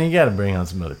said, "Man, you got to bring on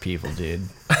some other people, dude."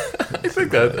 I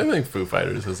think Foo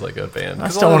Fighters is like a band. I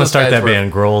still want to start that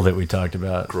band Grohl that we talked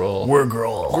about. Grohl. We're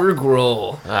Grohl. We're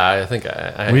Grohl. I think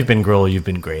I We've been Grohl. You've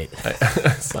been great.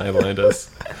 sidelined us.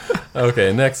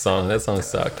 Okay, next song. That song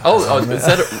sucked.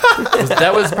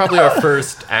 That was probably our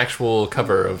first actual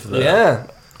cover of the. Yeah.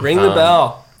 Ring the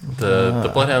bell.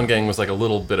 The Bloodhound Gang was like a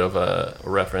little bit of a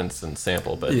reference and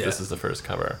sample, but Yeah. this is the first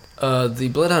cover. The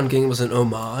Bloodhound Gang was an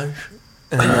homage,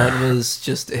 and that was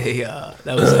just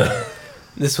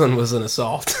this one was an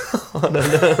assault.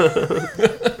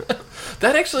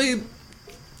 That actually,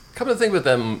 come to think with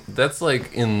them, that's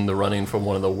like in the running for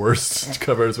one of the worst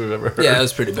covers we've ever heard. Yeah, it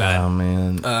was pretty bad. Oh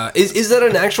man. Is that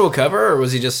an actual cover, or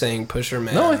was he just saying Pusher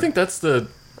Man? No, I think that's the.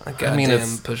 Goddamn I mean,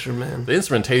 it's Pusher Man. the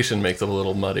instrumentation makes it a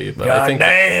little muddy, but I think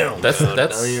that's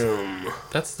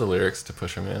the lyrics to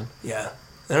Pusher Man. Yeah,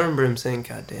 I remember him saying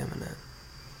 "Goddamn" in that.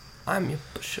 I'm your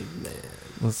Pusher Man.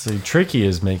 Let's see. Tricky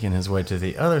is making his way to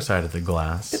the other side of the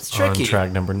glass. It's Tricky. On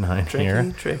track number 9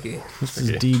 here. Tricky. This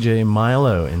is DJ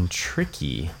Milo and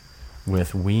Tricky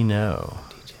with We Know.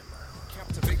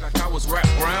 Captivate like I was Rap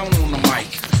Brown on the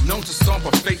mic. Known to stomp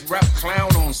a fake rap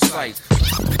clown on sight.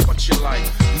 What you like?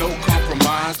 No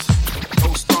compromise.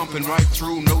 No stomping right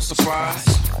through, no surprise.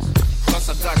 Plus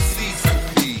I got seeds to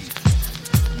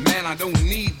feed. Man, I don't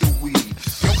need the weed.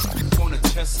 Yo, wanna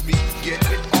test me? Get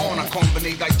it on. I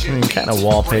combinate like I mean, kind of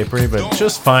wallpapery, but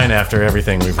just fine after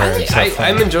everything we've heard. so far.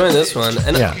 I'm enjoying this one,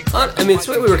 and Yeah. I mean, it's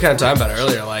what we were kind of talking about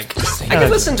earlier. Like, I could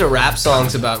listen to rap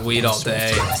songs about weed all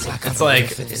day. It's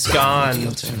like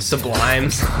Gone,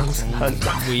 Sublime songs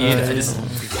about weed. I just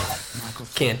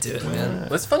can't do it, man.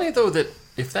 It's funny though that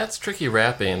if that's tricky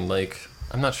rapping, like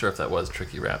I'm not sure if that was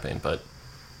tricky rapping, but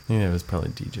Yeah, it was probably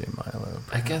DJ Milo.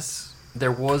 I guess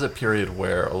there was a period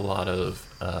where a lot of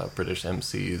British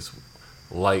MCs,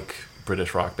 like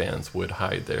British rock bands, would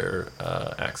hide their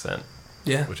accent,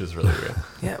 Yeah, which is really weird.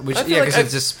 yeah, which I feel yeah, like because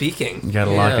it's just speaking. You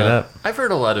gotta lock it Yeah. up. I've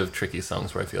heard a lot of tricky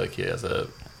songs where I feel like he has a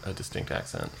distinct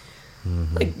accent.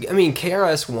 Like, I mean,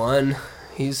 KRS-One,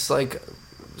 he's like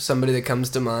somebody that comes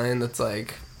to mind. That's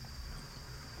like,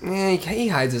 yeah, he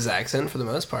hides his accent for the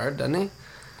most part, doesn't he?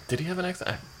 Did he have an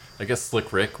accent? I guess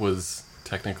Slick Rick was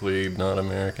technically not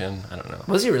American. I don't know.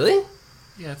 Was he really?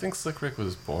 Yeah, I think Slick Rick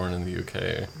was born in the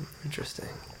UK. Interesting.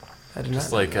 I did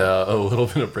Just not like know a little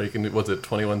bit of breaking. Was it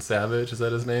 21 Savage? Is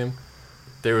that his name?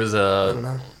 There was I don't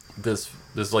know. this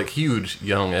like huge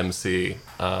young MC.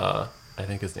 I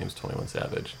think his name's 21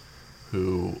 Savage,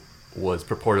 who was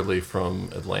purportedly from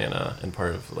Atlanta and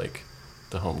part of like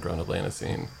the homegrown Atlanta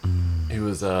scene. He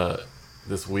was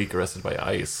this week arrested by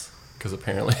ICE because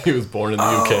apparently he was born in the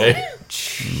UK.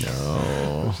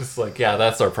 No. It's just like, yeah,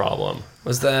 that's our problem.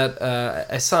 Was that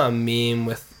I saw a meme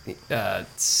with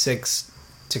 6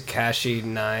 Tekashi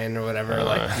 9 or whatever,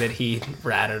 like that he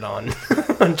ratted on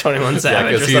on 21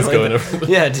 Savage. because or he's something going like that. over.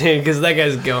 Yeah, dude, because that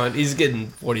guy's he's getting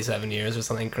 47 years or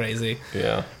something crazy.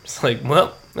 Yeah. It's like,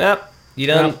 well, yep, you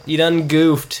done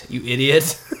goofed, you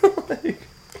idiot.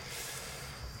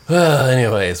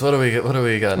 Anyways, what do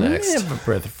we got We next? have a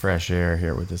breath of fresh air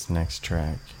here with this next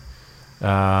track.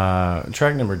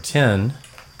 Track number 10,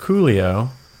 Coolio,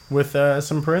 with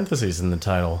some parentheses in the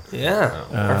title. Yeah,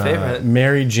 our favorite.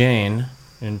 Mary Jane,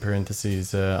 in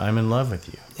parentheses, I'm in love with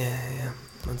you. Yeah.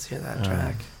 Let's hear that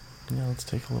track. Yeah, let's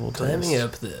take a little Climbing taste.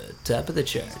 up the top of the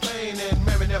church. And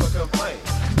Mary never complain.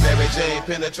 Mary Jane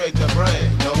penetrate the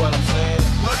brain. Know what I'm saying?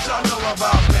 What y'all know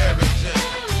about Mary Jane?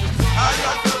 How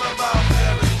y'all feel about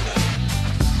Mary Jane?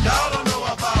 Y'all don't know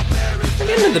about Mary Jane.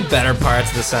 Getting into the better parts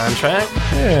of the soundtrack.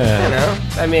 Yeah. You know,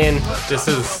 I mean, This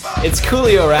is it's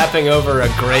Coolio rapping over a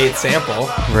great sample.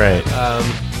 Right.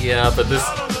 yeah, but this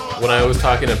when I was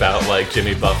talking about like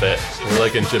Jimmy Buffett, we're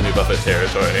like in Jimmy Buffett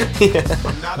territory.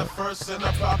 Not a person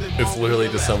I probably It's won't literally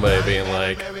just somebody being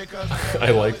like, I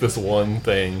like this one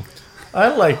thing. I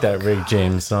like that Rick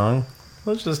James song.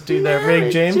 Let's just do that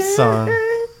Rick James song.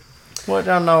 What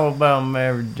y'all know about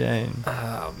Mary Jane?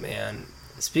 Oh man!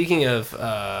 Speaking of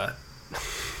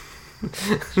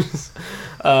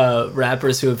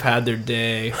rappers who have had their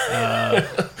day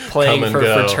playing Come and for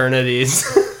go. fraternities,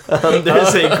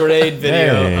 there's a great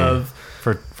video Hey. of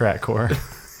For fratcore.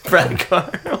 Brad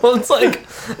Carr. Well, it's like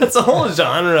it's a whole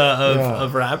genre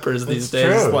of rappers these days.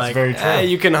 true. It's It's like, very true. "Hey,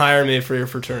 you can hire me for your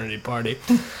fraternity party.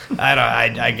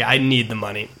 I need the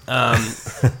money.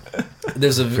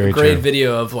 There's a Very great true.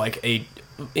 video of like he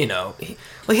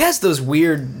has those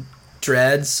weird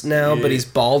dreads now, but he's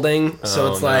balding, so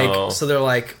Oh, it's like no. so they're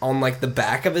like on like the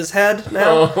back of his head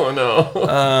now. Oh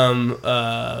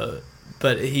no.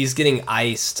 But he's getting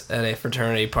iced at a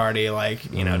fraternity party, like,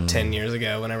 10 years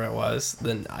ago, whenever it was.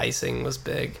 Then icing was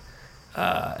big.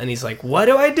 And he's like, what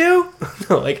do I do?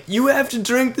 Like, you have to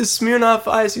drink the Smirnoff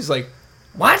Ice. He's like,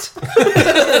 what?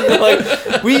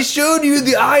 Like, we showed you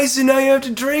the ice and now you have to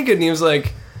drink it. And he was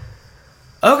like,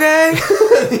 okay.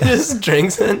 He just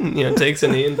drinks it and, takes a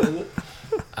knee and does it.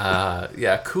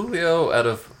 Yeah, Coolio out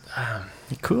of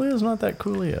Coolio's not that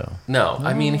Coolio. no,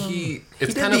 I mean it's He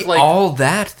did kind the of like All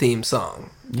That theme song,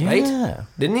 right? Yeah.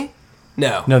 Didn't he?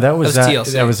 No. No, that was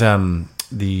TLC. that was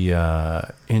the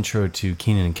intro to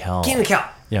Keenan and Kel. Keenan and Kel.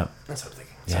 Yeah. That's what I'm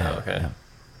thinking. Yeah. okay.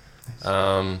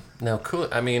 yeah. No, cool.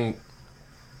 I mean,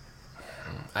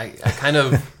 I kind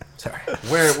of Sorry.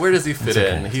 where does he fit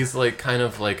okay. in? He's like kind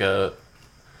of like I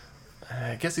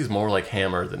guess he's more like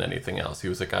Hammer than anything else. He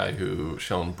was a guy who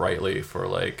shone brightly for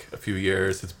like a few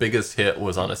years. His biggest hit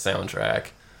was on a soundtrack.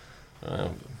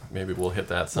 Maybe we'll hit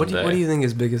that someday. What do you think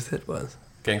his biggest hit was?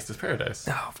 Gangsta's Paradise.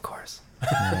 Oh, of course.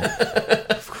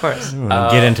 Of course.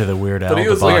 Get into the Weird Al he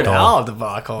was debacle. Weird Al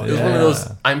debacle. It was one of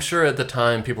those. I'm sure at the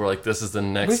time people were like, "This is the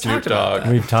next We've Snoop talked about Dogg.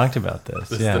 that. We've talked about this.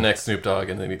 This is the next Snoop Dogg,"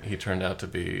 and then he turned out to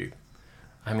be.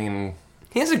 I mean,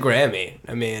 He has a Grammy.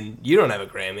 I mean, you don't have a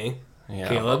Grammy. yeah,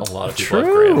 Caleb? a lot of people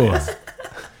True. have Grammys.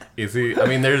 Easy. I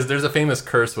mean, there's a famous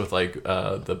curse with like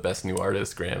the Best New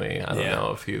Artist Grammy. I don't Yeah.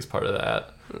 know if he was part of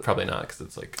that. Probably not, because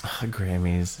it's like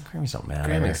Grammys. Grammys don't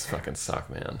matter. Grammys fucking suck,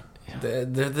 man. They're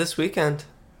this weekend.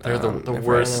 They're the in fairness.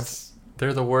 worst.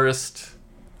 They're the worst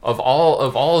of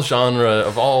all genre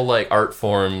of all like art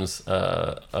forms.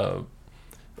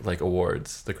 Like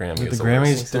awards, the Grammys. The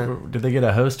awards. Grammys, did they get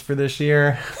a host for this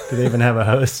year? Do they even have a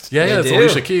host? Yeah, They it's do.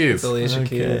 Alicia Keys. It's Alicia Okay.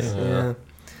 Keys. Yeah.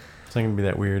 It's not going to be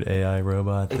that weird AI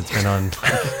robot that's been on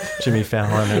Jimmy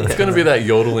Fallon. It's gonna be that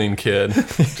yodeling kid.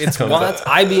 It's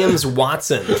IBM's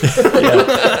Watson. to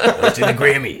the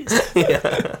Grammys.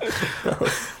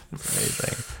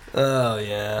 Amazing. Oh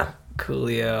yeah,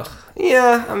 Coolio.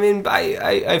 Yeah, I mean,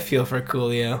 I feel for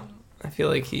Coolio. I feel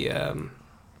like he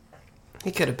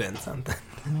could have been something.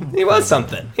 He was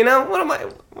something. What am I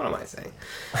saying?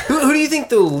 Who do you think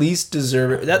the least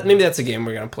deserving? Maybe that's a game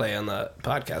we're gonna play on the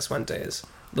podcast one day. Is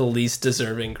the least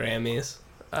deserving Grammys?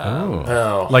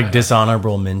 Oh, Like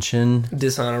dishonorable mention.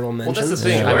 Dishonorable well, mentions. that's the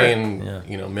thing. Sure. I mean, Yeah.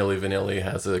 Milli Vanilli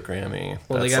has a Grammy.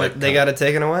 Well, That's they got it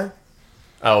taken away.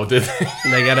 Oh, did they?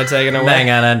 They got it taken away. They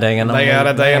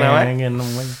gotta take it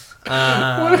away.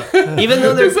 Even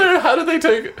though Is they're there? How do they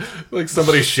take? Like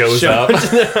somebody shows up,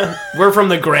 we're from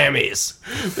the Grammys.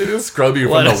 they just scrub you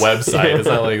Let from us- the website. It's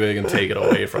not like they can take it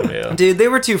away from you. Dude, they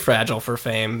were too fragile for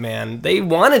fame, man. They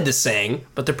wanted to sing,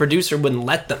 but the producer wouldn't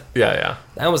let them. Yeah,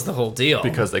 That was the whole deal.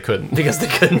 because they couldn't. Because they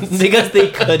couldn't. Because they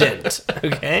couldn't.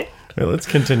 Okay? Well, let's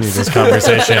continue this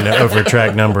conversation over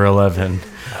track number 11.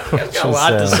 I've got a lot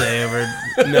to say over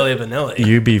Milli Vanilli.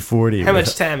 UB40 How much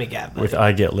with, time you got, buddy? with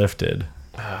I Get Lifted.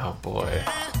 Oh boy.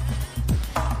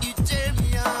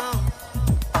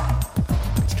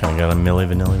 It's kind of got a Milli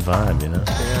Vanilli vibe, you know?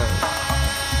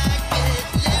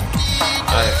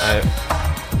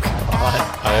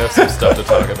 I have some stuff to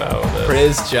talk about with this.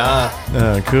 Praise Ja.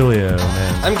 Coolio,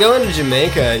 man. I'm going to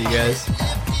Jamaica, you guys.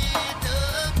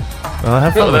 Well,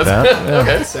 have fun with that. Yeah.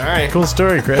 Okay. Sorry. Cool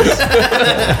story, Chris.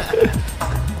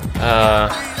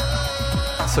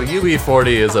 So UB40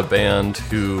 is a band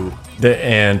who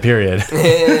And period.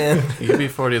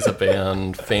 UB40 is a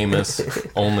band famous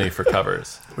only for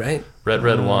covers. Right. Red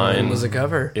Red Wine was a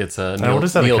cover. It's a what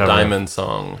is that a Neil cover Diamond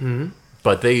song.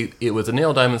 But it was a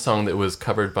Neil Diamond song that was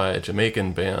covered by a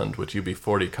Jamaican band, which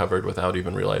UB40 covered without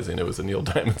even realizing it was a Neil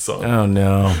Diamond song. Oh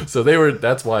no. So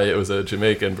that's why it was a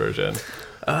Jamaican version.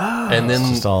 And then It's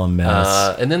just all a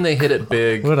mess. and then they hit it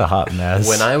big. What a hot mess.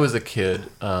 When I was a kid,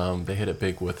 they hit it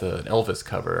big with an Elvis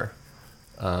cover.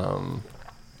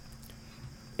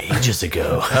 Ages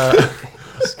ago.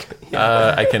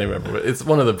 I can't remember. It's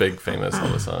one of the big famous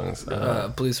Elvis songs.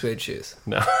 Blue Suede Shoes.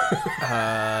 No,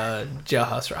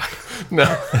 Jailhouse Rock. no.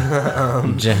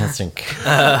 Jessic.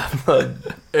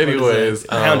 Anyways,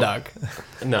 Hound Dog.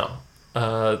 no.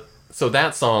 So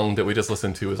that song that we just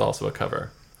listened to is also a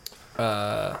cover.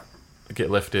 Get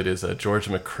Lifted is a George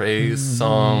McRae's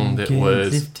song that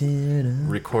was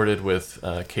recorded with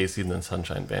Casey and the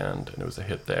Sunshine Band, and it was a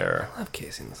hit there. I love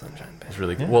Casey and the Sunshine Band. It's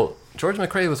really good. Well, George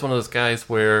McRae was one of those guys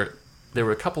where there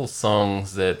were a couple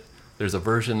songs that there's a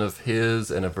version of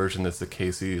his and a version that's the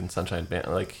Casey and Sunshine Band.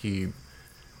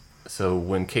 So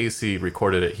when Casey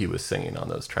recorded it, he was singing on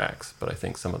those tracks, but I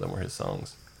think some of them were his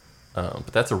songs. But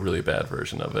that's a really bad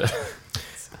version of it.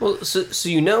 Well, so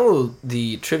you know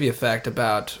the trivia fact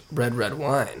about Red Red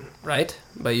Wine, right?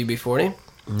 By UB40?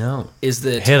 No. Is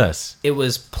that Hit us. it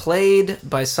was played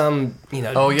by some,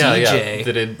 DJ.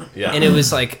 And it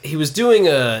was like he was doing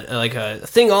a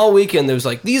thing all weekend. There was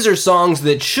like, these are songs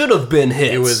that should have been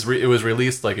hits. It was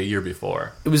released like a year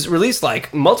before. It was released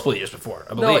like multiple years before,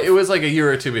 I believe. No, it was like a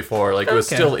year or two before. Like it was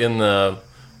still in the,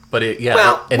 but it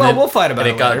Well, we'll fight about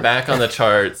it and it got later. back on the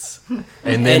charts,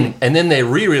 and then they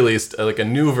re-released like a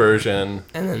new version,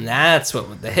 And then that's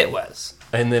what the hit was.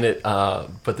 and then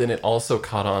but then it also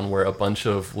caught on where a bunch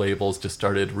of labels just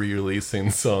started re-releasing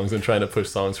songs and trying to push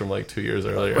songs from like 2 years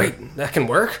earlier. Wait, that can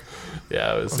work?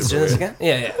 Yeah, it was Let's super do this weird.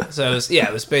 again? Yeah. So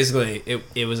it was basically,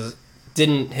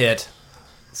 didn't hit.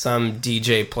 Some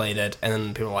DJ played it, and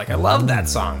then people were like, I love that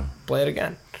song. Play it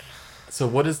again. So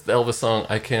what is the Elvis song?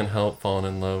 I Can't Help Falling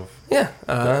in Love. Yeah.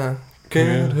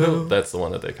 Can't help. That's the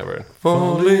one that they covered.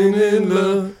 Falling in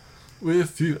love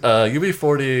with you.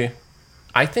 UB40.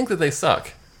 I think that they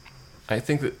suck. I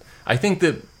think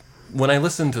that when I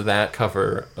listened to that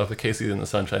cover of the Casey and the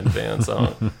Sunshine Band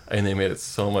song, and they made it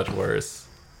so much worse,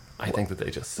 I think that they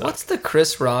just suck. What's the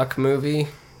Chris Rock movie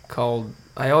called?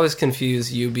 I always confuse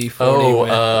UB40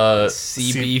 with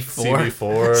CB4. CB4.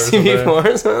 or CB4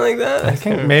 or something like that. I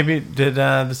think maybe did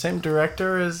the same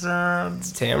director as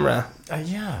Tamra,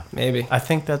 yeah. maybe. I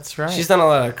think that's right. She's done a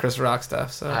lot of Chris Rock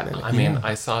stuff. So maybe. I mean,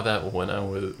 I saw that when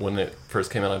it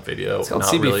first came out on video. It's called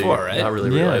not CB4, really, right? Not really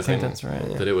Yeah, I realizing think that's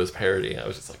right. that it was parody. I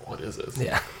was just like, what is this?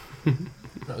 Yeah.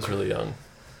 I was really young.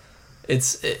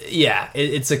 It's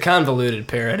a convoluted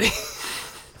parody.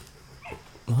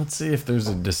 Let's see if there's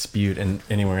a dispute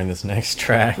anywhere in this next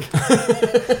track.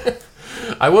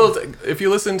 I will. If you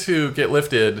listen to "Get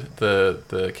Lifted,"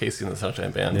 the Casey and the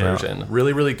Sunshine Band version,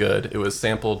 really, really good. It was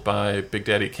sampled by Big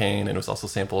Daddy Kane, and it was also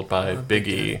sampled by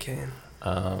Biggie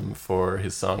for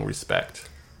his song "Respect,"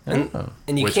 And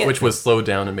you can't which was slowed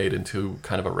down and made into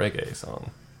kind of a reggae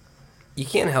song. You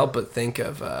can't help but think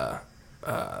of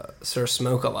Sir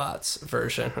Smoke-a-Lot's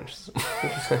version. Which is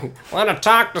like, want to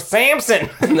talk to Samson?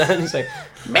 And then he's like,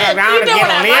 man, I want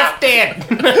to get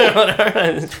lifted.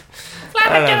 Whatever. I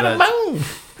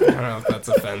don't know if that's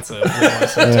offensive.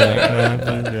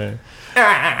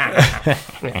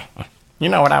 You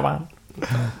know what I want.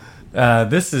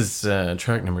 This is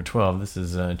track number 12. This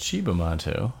is Chiba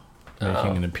Mato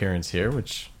making an appearance here,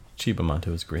 which Chiba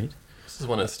Mato is great. This is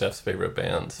one of Steph's favorite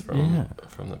bands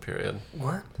from the period.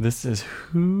 What? This is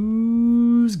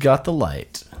Who's Got the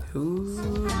Light. Who's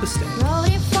the state?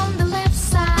 Rolling from the left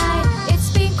side,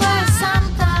 it's been quite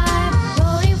some time.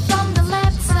 Rolling from the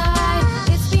left side,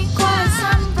 it's been quite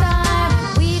some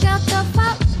time. We got the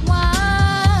fat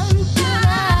one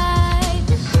tonight.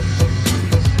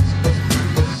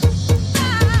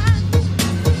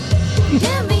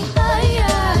 Get me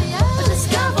higher,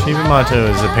 discover Chiba Mato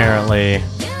is apparently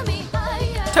get me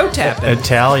higher. Toe tapping.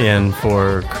 Italian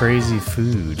for crazy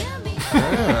food.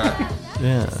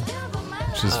 Yeah.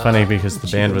 Which is funny because the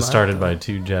band was started by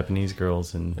two Japanese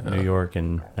girls in New York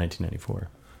in 1994.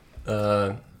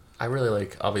 I really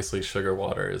like, obviously, Sugar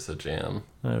Water is a jam,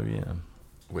 Oh, yeah.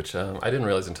 which I didn't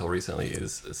realize until recently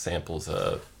samples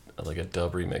a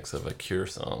dub remix of a Cure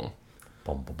song.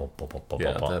 Yeah,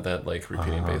 that like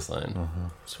repeating bass line.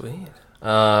 Sweet.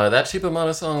 That Chiba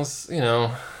Mato song's, in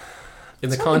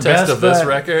the not context the of this best, but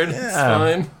record, it's yeah.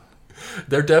 fine.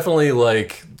 They're definitely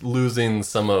like losing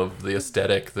some of the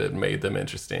aesthetic that made them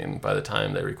interesting by the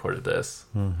time they recorded this.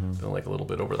 They're like a little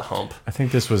bit over the hump. I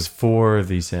think this was for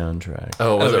the soundtrack.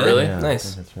 Oh, was it really? Yeah,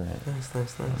 Nice. I think that's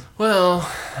right. Nice. Well,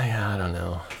 yeah, I don't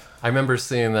know. I remember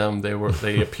seeing them. They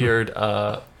appeared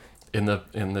in the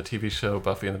TV show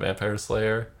Buffy and the Vampire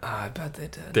Slayer. Oh, I bet they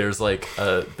did. There's like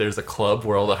there's a club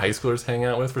where all the high schoolers hang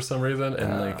out with for some reason,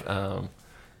 and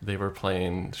they were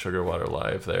playing Sugar Water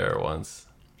Live there once.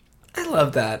 I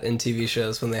love that in TV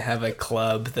shows when they have a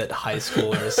club that high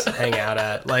schoolers hang out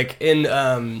at. Like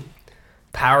in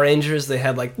Power Rangers, they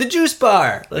had like the juice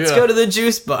bar. Let's go to the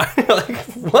juice bar.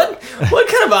 Like what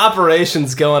kind of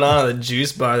operations going on at the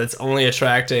juice bar that's only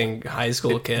attracting high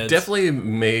school kids? Definitely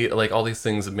made like all these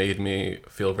things made me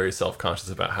feel very self-conscious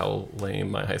about how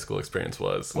lame my high school experience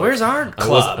was. Like, Where's our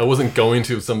club? I wasn't going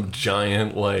to some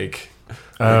giant like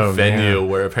Oh, venue yeah.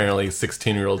 where apparently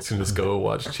 16-year-olds can just go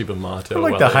watch Chibamato.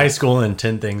 Like while the they- high school and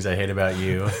 10 Things I Hate About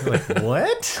You. Like,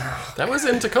 what? That was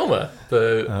in Tacoma.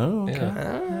 Oh, okay.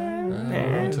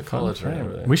 I went to college and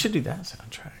everything. We should do that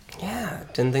soundtrack. Yeah,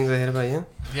 10 Things I Hate About You.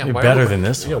 Yeah, You're why better are we- than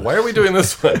this Yeah, one. why are we doing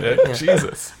this one, Nick?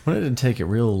 Jesus. I wanted to take it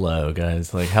real low,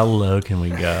 guys. Like, how low can we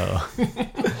go?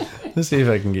 Let's see if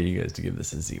I can get you guys to give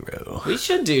this a 0. We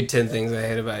should do 10 Things I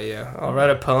Hate About You. I'll write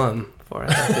a poem for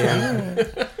it at the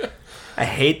end. I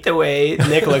hate the way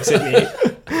Nick looks at me.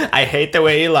 I hate the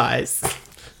way he lies.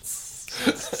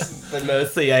 But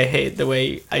mostly I hate the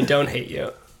way I don't hate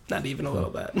you. Not even a little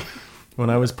bit. When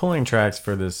I was pulling tracks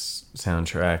for this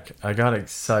soundtrack, I got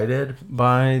excited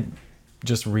by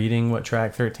just reading what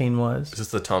track 13 was. Is this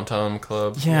the Tom Tom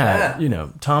Club? Yeah, you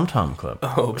know, Tom Tom Club.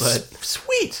 Oh, but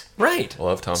Sweet. right.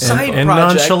 Love Tom Tom Side Club. And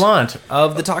project nonchalant.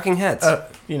 of the Talking Heads.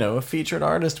 You know, a featured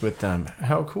artist with them.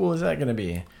 How cool is that going to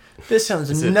be? This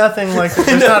sounds nothing like.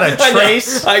 There's not a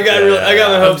trace I got my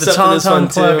of hopes the up for Tom this Tom one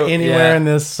Club too. anywhere Yeah. in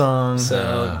this song.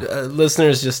 So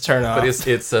listeners, just turn off. But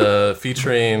it's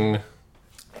featuring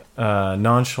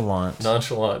Nonchalant.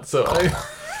 Nonchalant. So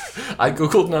I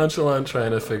googled Nonchalant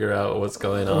trying to figure out what's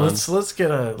going on. Let's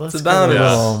get a about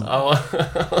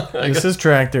little. This is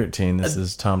track 13. This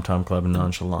is Tom Tom Club and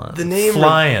Nonchalant. The name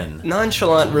Flying.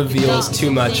 Nonchalant reveals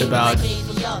too much about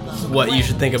what you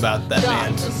should think about that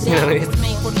band. You know what I mean? It's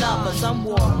made for lovers. I'm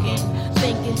walking,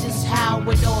 thinking just how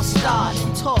it all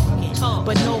started, talking,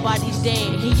 but nobody's there.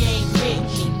 He ain't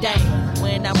with me, damn.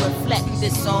 When I reflect,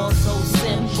 it's all so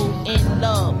simple, in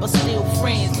love, but still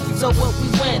friends. So what we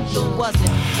went through wasn't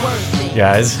worth it.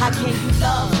 Guys, How can you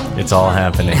love? it's all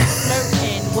happening.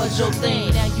 Flirting was your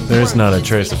thing. Now you There's not a work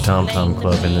trace of it. Tom Tom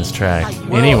Club in this track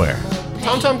Well, anywhere.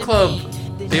 Tom Tom Club,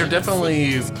 they're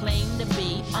definitely,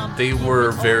 they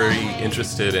were very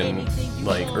interested in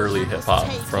like early hip hop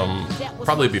from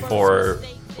probably before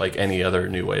like any other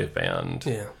new wave band.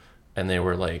 Yeah. And they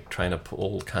were like trying to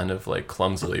pull kind of like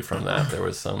clumsily from that. There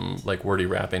was some like wordy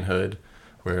rapping hood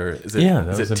where is it? Yeah,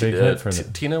 that is was it a big hit for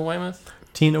them. Tina Weymouth?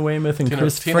 Tina Weymouth and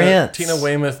Chris France. Tina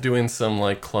Weymouth doing some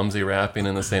like clumsy rapping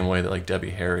in the same way that like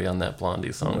Debbie Harry on that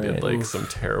Blondie song did like some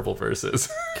terrible verses.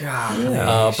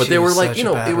 God, But she they were was like, such you a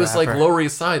know, bad it was like rapper. Lower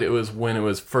East Side. It was when it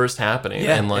was first happening,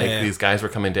 Yeah, and like yeah. these guys were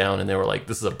coming down, and they were like,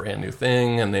 "This is a brand new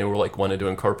thing," and they were like wanted to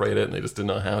incorporate it, and they just didn't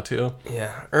know how to.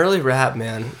 Yeah, early rap,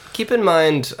 man. Keep in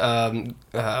mind,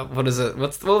 what is it?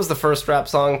 What was the first rap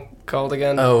song called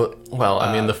again? Oh well,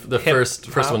 I mean the hip first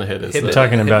hop? one to hit is Hip- the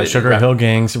Talking about Sugar Hill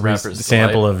Gang's Rapper's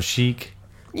sample Delight. of Chic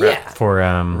yeah. for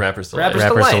Rappers Delight. Rapper's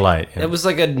Delight. Delight, yeah. It was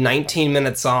like a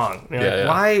 19-minute song. You're Yeah,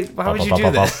 like, yeah. Why would you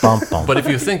do this? But if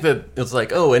you think that it's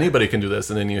like, oh, anybody can do this,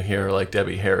 and then you hear like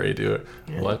Debbie Harry do it,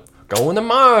 what? Going to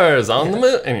Mars on the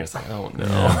moon, and you're just like, oh no.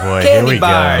 Oh boy, here Candy we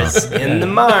bars go. in the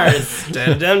Mars.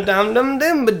 Dum dum dum dum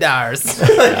dum badars.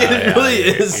 Like it really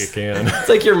is. You can. It's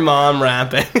like your mom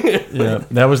rapping. Yeah,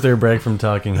 that was their break from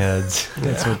Talking Heads.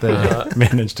 That's what they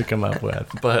managed to come up with.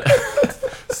 But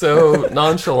so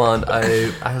Nonchalant,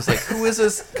 I was like, who is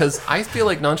this? Because I feel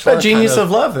like Nonchalant. But Genius kind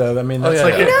of Love, though. I mean, that's yeah,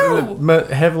 like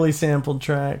yeah. a heavily sampled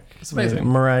track. It's amazing. Like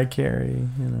Mariah Carey,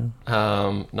 you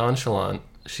know. Nonchalant.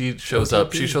 She shows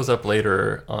up. She shows up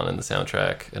later on in the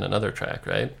soundtrack in another track,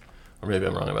 right? Or maybe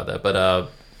I'm wrong about that. But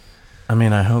I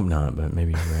mean, I hope not, but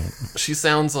maybe you're right. she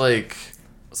sounds like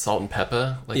Salt and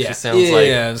Pepper. Like Yeah. she sounds Yeah, like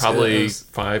yeah, it was- probably it was-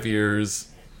 5 years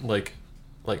like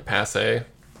passe.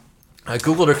 I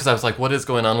googled her because I was like, "What is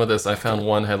going on with this?" I found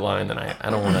one headline, and I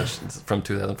don't want to. It's from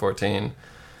 2014.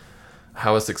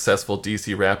 How a successful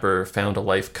DC rapper found a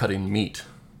life cutting meat.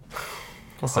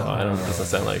 So I don't. It doesn't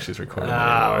sound like she's recording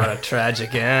Ah, anymore. what a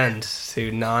tragic end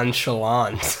to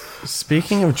Nonchalant.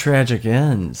 Speaking of tragic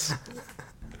ends,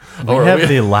 we are have we-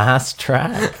 the last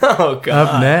track Oh god.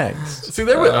 up next. See,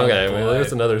 there was okay. boy. Well,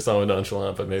 there's another song with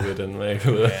Nonchalant, but maybe it didn't make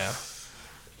the. Yeah.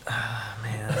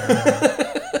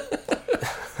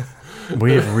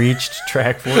 We have reached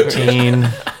track 14.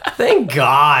 Thank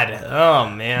God. Oh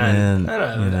man,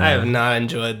 And, I have not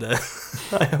enjoyed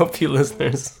this. I hope you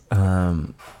listeners.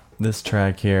 This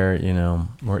track here,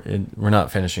 we're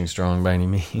not finishing strong by any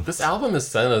means. This album has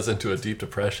sent us into a deep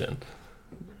depression.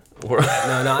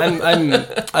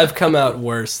 I've come out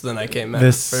worse than I came out,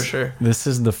 for sure. This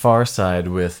is the Far Side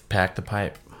with Pack the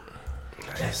Pipe.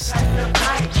 Nice.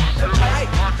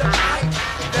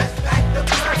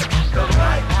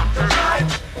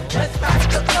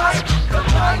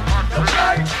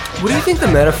 What do you think the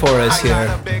metaphor is here?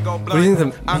 What do you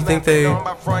think they?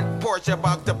 Oh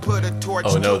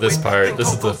no, this part.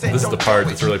 This is the part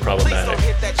that's really problematic.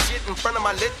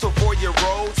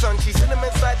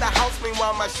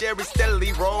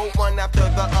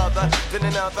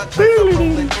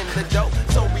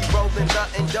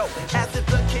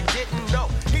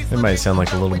 It might sound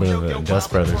like a little bit of a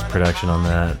Dust Brothers production on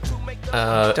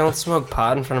that. Don't smoke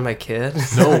pot in front of my kid.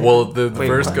 No, well, the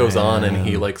verse goes on and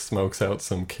he like smokes out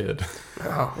some kid.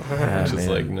 Oh, which is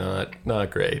like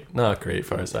not great.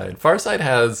 Farside.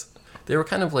 Farside they were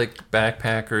kind of like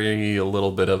backpackery, a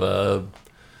little bit of a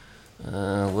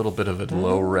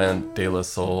low rent De La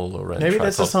Soul, low rent. Maybe Tribe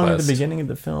that's the Called song at Quest. the beginning of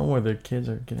the film where the kids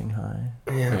are getting high.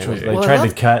 Yeah, Which was, maybe. they tried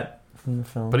to cut from the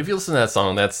film. But if you listen to that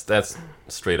song, that's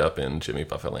straight up in Jimmy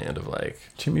Buffett land of like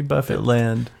Jimmy Buffett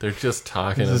land. They're just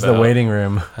talking This is about the waiting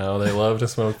room. how they love to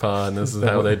smoke pot, and this is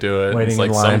how they do it. Waiting It's like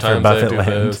in line for sometimes I Buffett do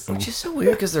land. this. and- which is so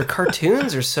weird because their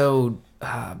cartoons are so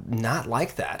not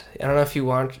like that. I don't know if you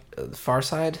watch Far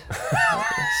Side.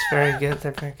 It's very good.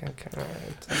 They're very good.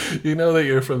 You know that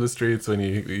you're from the streets when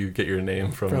you get your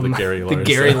name from the Gary Larson. The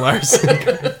Gary Larson.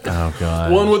 Oh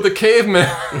god. One with the caveman.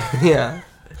 Yeah.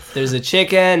 There's a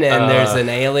chicken and there's an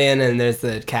alien and there's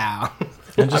the cow.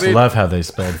 I just love how they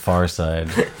spelled Far Side.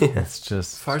 It's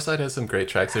just Farside has some great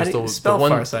tracks. How There's do you the spell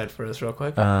one Far Side for us real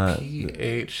quick?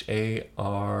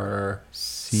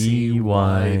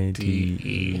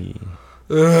 CYDE.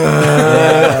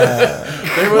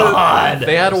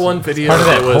 They had one video Part of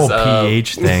that was whole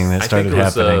PH thing that I started think it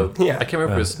was, happening. Yeah. I can't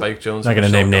remember if it was Spike Jones. Not or gonna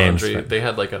Michelle name names, Gondry. but- They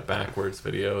had like a backwards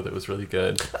video that was really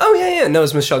good. Oh yeah. No, it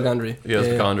was Michelle Gondry. Yeah, it was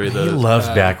Gondry. He loves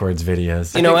backwards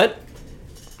videos. You know what?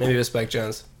 Maybe it was Spike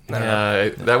Jones. I don't know. Yeah,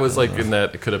 that was like in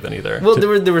that. It could have been either. Well, there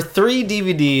were 3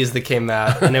 DVDs that came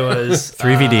out, and it was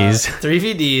 3 VDs. 3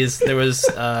 VDs. There was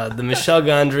the Michelle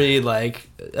Gondry, like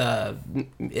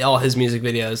all his music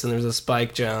videos, and there was a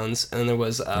Spike Jones, and there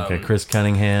was Okay, Chris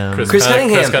Cunningham. Chris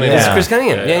Cunningham. Chris Cunningham. It's Yeah. Chris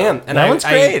Cunningham. Yeah. And That one's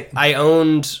great. I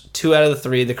owned 2 out of the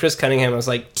 3. The Chris Cunningham, I was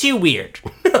like, too weird.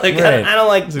 Like Right. I don't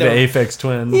like It's the Aphex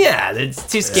Twin. Yeah, it's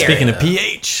too scary. Speaking of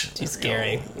PH, too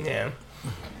scary. Yeah.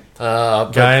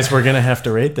 But guys, we're gonna have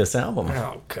to rate this album.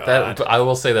 Oh god. that, I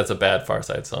will say that's a bad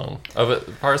Farside song.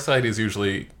 Farside is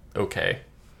usually okay.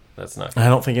 That's not. I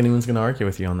don't think anyone's gonna argue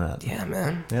with you on that. Yeah,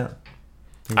 man. Yeah.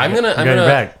 I'm got your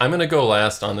back. gonna go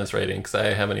last on this rating because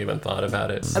I haven't even thought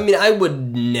about it. I mean, I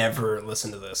would never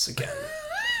listen to this again.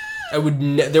 I would.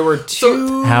 There were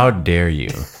 2 How dare you?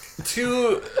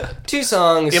 Two.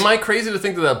 songs. Am I crazy to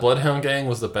think that Bloodhound Gang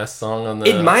was the best song on the?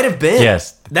 It might have been.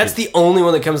 Yes. That's the only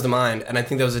one that comes to mind, and I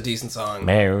think that was a decent song.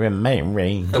 Mary,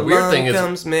 Mary. The weird thing is,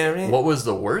 comes Mary. what was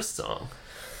the worst song?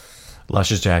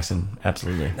 Luscious Jackson,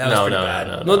 absolutely. That was No, pretty no, bad.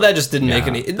 no, no, Well, no. that just didn't make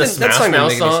any. The That Smash song didn't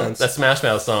Mouth make any song. sense. That Smash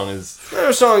Mouth song is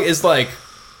That song is like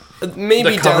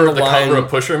maybe the down cover. the line. cover of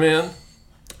Pusher Man.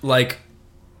 Like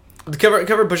the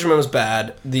cover of Pusher Man was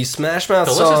bad. The Smash Mouth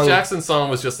The song. Luscious Jackson song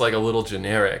was just like a little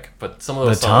generic, but some of The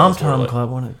those Tom songs were Tom like, Club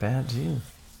wasn't bad too.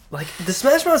 Like the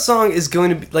Smash Mouth song is going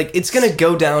to be like it's going to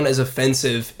go down as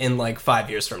offensive in like 5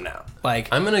 years from now. Like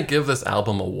I'm gonna give this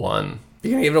album a 1.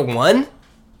 you're gonna give it a 1?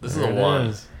 This is a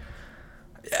 1.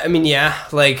 I mean, yeah,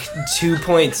 like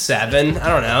 2.7. I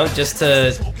don't know, just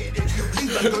to.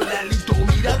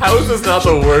 How is this not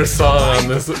the worst song on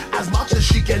this?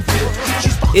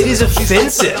 It is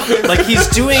offensive. Like he's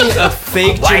doing a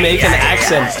fake Jamaican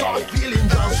accent.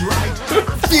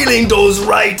 Feeling those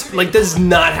right. Like that's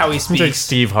not how he It's like speaks.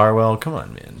 Steve Harwell. Come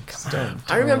on, man.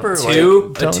 I remember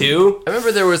Two, like, a 2. I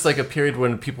remember there was like a period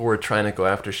when people were trying to go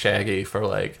after Shaggy for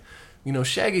like, you know,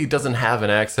 Shaggy doesn't have an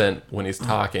accent when he's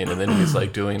talking, and then he's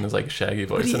like doing his like Shaggy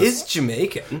voice. But he and is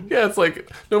Jamaican. yeah, it's like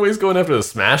nobody's going after the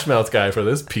Smash Mouth guy for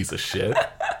this piece of shit.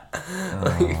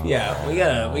 Yeah, we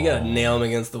gotta nail him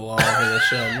against the wall for this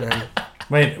shit, man.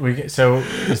 Wait, so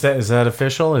is that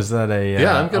official? Is that a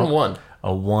Yeah, I'm giving 1.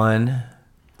 A 1.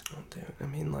 Dude, I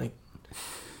mean, like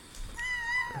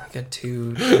a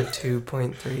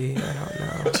 2.3. I don't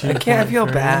know. I can't. I feel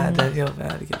bad. I feel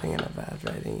bad giving it a bad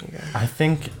rating. You guys. I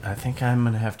think I'm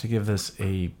gonna have to give this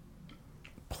a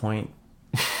 0.5.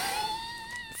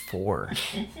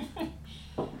 0.4.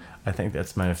 I think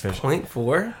that's my official.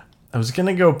 0.4? I was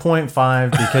gonna go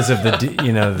 0.5 because of the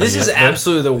This is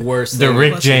absolutely the worst. the thing Rick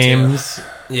to listen to. James,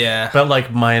 Yeah. but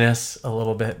like minus a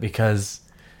little bit because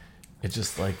it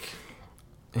just like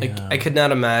I could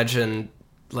not imagine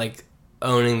like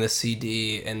owning the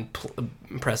CD and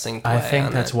pressing play. I think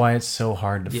on that's it. why it's so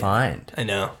hard to find. I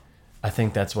know. I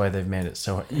think that's why they've made it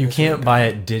so hard. You can't buy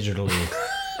it digitally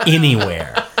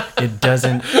anywhere. It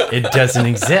doesn't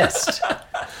exist.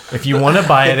 If you want to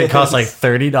buy it, it costs like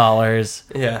 $30.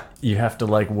 Yeah. You have to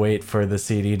like wait for the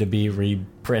CD to be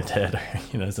reprinted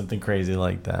or something crazy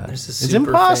like that. There's a It's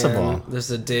super impossible. fan. There's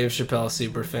a Dave Chappelle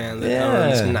super fan that Yeah.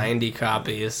 owns 90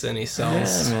 copies and he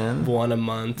sells one a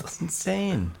month. It's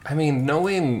insane. I mean,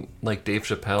 knowing like Dave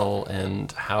Chappelle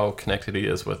and how connected he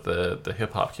is with the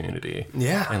hip hop community,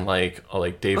 Yeah. and like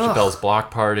Dave Chappelle's Block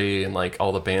Party and like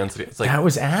all the bands, it's like That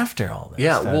was after all this.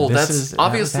 yeah. stuff. Well, This that's is- that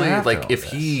obviously was after like all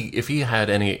if this. he had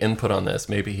any input on this,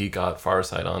 maybe he got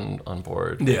Farsight on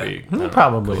board. Yeah. Maybe, I don't know.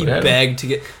 Probably He did. begged to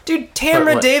get... Dude,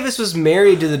 Tamara what- Davis was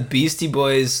married to the Beastie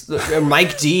Boys,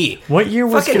 Mike D. What year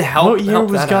was Fucking help that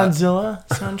out. Godzilla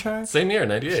soundtrack? Same year,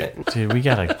 '98. Dude, we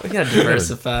gotta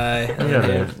Diversify. we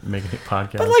gotta make a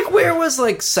podcast. But like, where was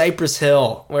like Cypress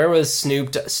Hill? Where was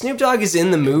Snoop Dogg? Snoop Dogg is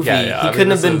in the movie. Yeah, I he mean,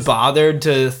 couldn't have this been is- bothered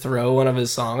to throw one of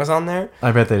his songs on there.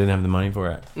 I bet they didn't have the money for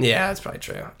it. Yeah, that's probably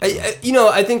true.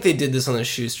 I think they did this on a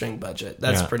shoestring budget.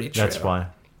 That's Yeah, pretty true. That's why.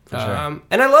 For sure.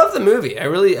 And I love the movie.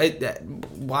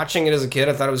 Watching it as a kid,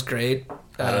 I thought it was great.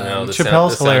 I don't know. The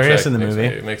Chappelle's the hilarious soundtrack in the makes movie.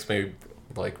 It makes me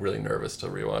like really nervous to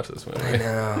rewatch this movie. I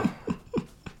know.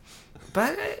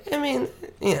 But I mean,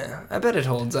 yeah, I bet it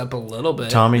holds up a little bit.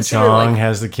 Tommy It's sort Chong of like-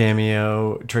 has the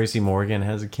cameo. Tracy Morgan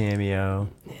has a cameo.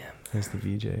 Yeah. There's the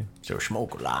VJ. So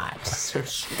smoke a lot.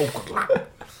 Smoke a lot.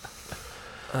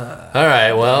 All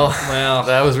right, well,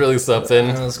 that was really something.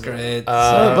 That was great.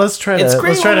 So let's try it's to great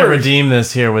let's try when to we're- redeem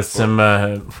this here with some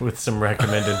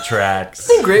recommended tracks.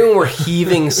 It's great when we're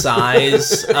heaving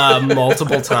sighs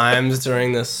multiple times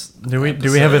during this. Do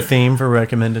we have a theme for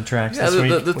recommended tracks Yeah, this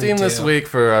week? the theme this do. week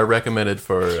for our recommended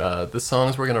for the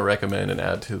songs we're going to recommend and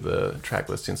add to the track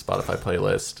listing Spotify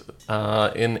playlist.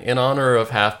 In honor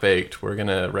of Half Baked, we're going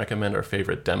to recommend our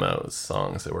favorite demos,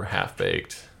 songs that were half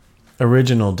baked.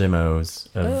 Original demos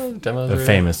of, Demos of are-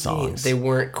 famous songs. They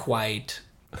weren't quite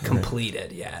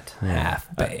completed yet.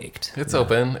 Half baked. It's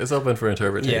open. It's open for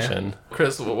interpretation.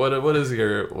 Chris, what is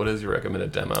your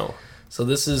recommended demo? So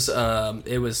this is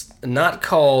it was not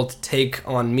called Take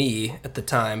on Me at the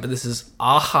time, but this is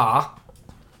Aha,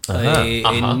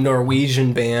 a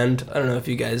Norwegian band. I don't know if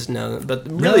you guys know, but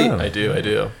really, No. I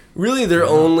do. really their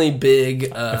only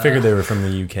big. I figured they were from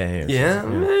the UK. Or Yeah,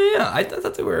 something. yeah. I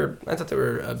thought they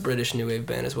were a British new wave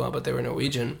band as well, but they were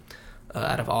Norwegian,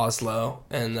 out of Oslo,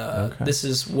 and this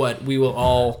is what we will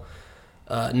all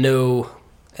know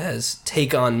as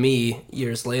Take on Me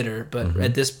years later. But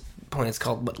at this point, it's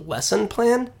called what? Lesson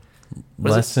Plan.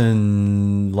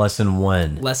 Lesson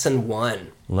one. Lesson 1.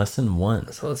 Lesson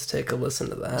 1. So let's take a listen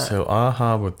to that. So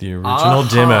Aha with the original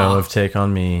demo of Take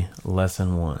on Me,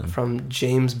 Lesson 1. From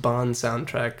James Bond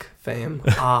soundtrack fame.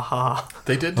 Aha.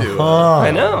 They did do.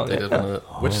 I know. They did one of the,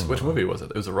 which movie was it?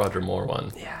 It was a Roger Moore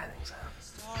one. Yeah, I think so.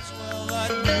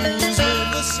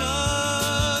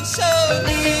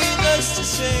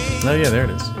 Oh yeah, there it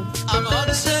is.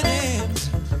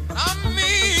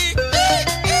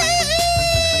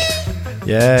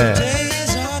 Yeah.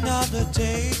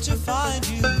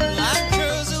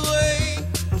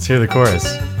 Let's hear the chorus.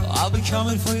 I'll be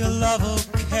coming for your love,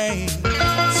 okay? So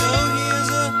here's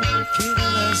a kid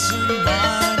lesson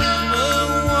by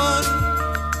number one.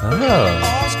 Oh,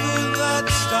 All's good that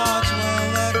starts well,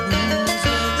 that moves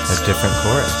with the a different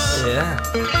chorus. Yeah.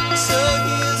 sun. So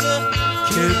here's a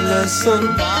Kid lesson.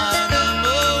 by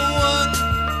number one.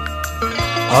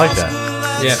 I like that.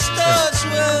 Yeah. Starts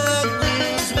well, that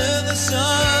moves with the sun.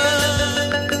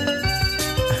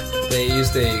 They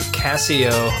used a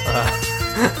Casio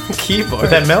keyboard. But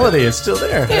that melody is still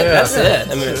there. That's it.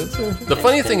 I mean, The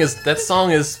funny thing is that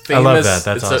song is famous. I love that.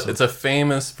 That's it's awesome. it's a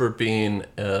famous for being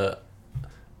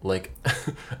like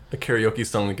a karaoke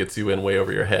song that gets you in way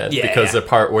over your head Yeah. because the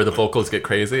part where the vocals get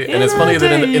crazy. And it's funny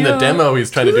that in the demo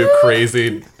he's trying to do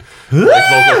crazy like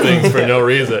vocal things for no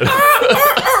reason.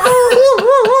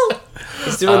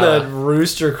 he's doing the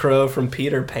rooster crow from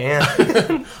Peter Pan.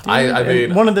 I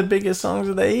mean, One of the biggest songs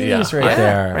of the 80s Yeah. right Yeah,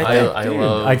 there. right Like, I dude,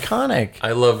 love- iconic.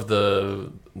 I love the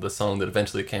song that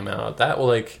eventually came out. That will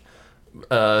like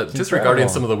disregarding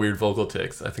some of the weird vocal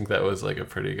tics. I think that was like a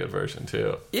pretty good version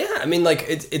too. Yeah, I mean, like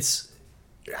it's.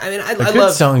 I mean, I A good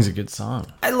love song's a good song.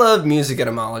 I love music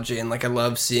etymology, and like I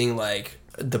love seeing like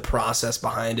the process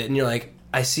behind it. And you're like,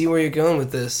 I see where you're going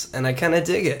with this, and I kind of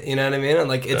dig it. You know what I mean? And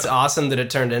like, it's awesome that it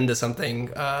turned into something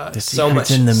so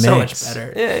much in the so mix. much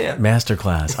better. Yeah, yeah.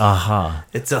 Masterclass. Aha.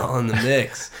 It's all in the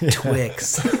mix.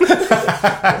 Twix.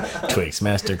 Twix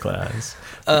Masterclass.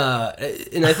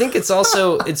 And I think it's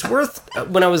also it's worth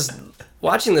when I was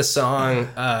watching this song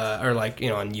or like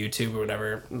on YouTube or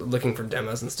whatever, looking for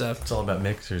demos and stuff. It's all about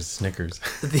mixers, Snickers.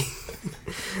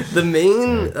 The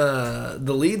main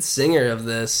the lead singer of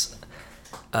this,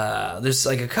 there's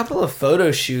like a couple of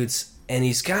photo shoots, and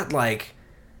he's got like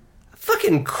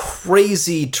fucking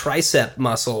crazy tricep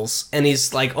muscles, and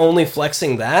he's like only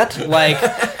flexing that. Like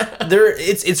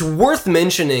it's worth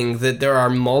mentioning that there are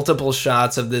multiple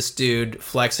shots of this dude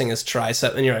flexing his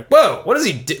tricep, and you're like, whoa, what does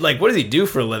he do? Like, what does he do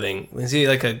for a living? Is he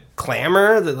like a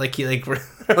clamor that like he like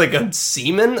like a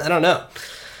seaman? I don't know.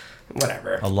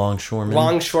 Whatever. A longshoreman.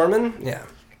 Longshoreman, yeah.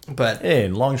 But hey,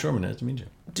 longshoreman, nice to meet you.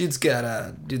 Dude's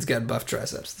got buff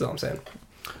triceps. That's all I'm saying.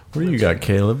 What do you got,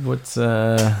 Caleb? What's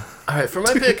All right, for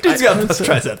my pick, Dude's got buff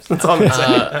triceps. That's all I'm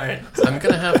saying. All right. I'm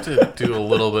gonna have to do a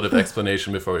little bit of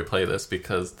explanation before we play this,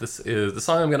 because this is the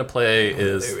song I'm gonna play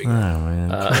is Oh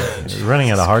man, you're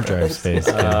running out of hard drive space.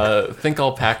 "Think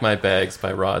I'll Pack My Bags"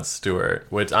 by Rod Stewart,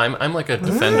 which I'm like a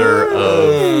defender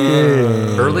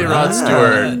of early Rod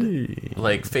Stewart,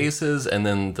 like Faces, and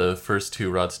then the first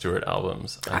two Rod Stewart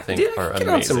albums. I think are get amazing.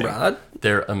 on some Rod.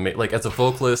 They're amazing. Like as a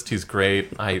vocalist, he's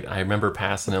great. I remember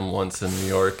passing him once in New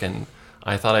York, and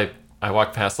I thought I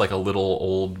walked past like a little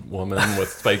old woman with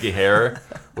spiky hair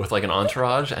with like an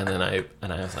entourage, and then I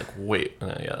was like, wait, and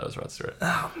then, yeah, that was Rod Stewart.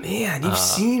 Oh man, you've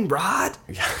seen Rod?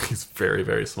 Yeah, he's very,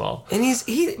 very small. And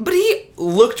he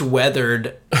looked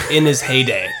weathered in his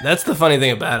heyday. That's the funny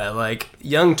thing about it. Like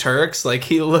Young Turks, like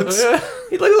he looks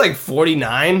like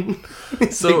 49.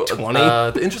 He's So like 20.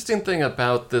 the interesting thing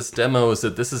about this demo is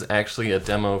that this is actually a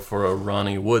demo for a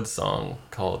Ronnie Wood song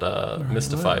called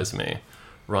 "Mystifies Me."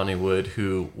 Ronnie Wood,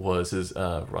 who was his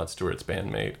Rod Stewart's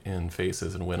bandmate in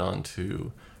Faces and went on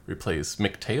to replace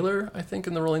Mick Taylor, I think,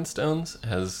 in the Rolling Stones,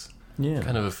 as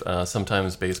kind of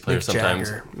sometimes bass player,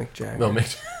 Mick Jagger. No,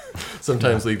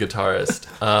 sometimes lead guitarist.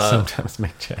 Sometimes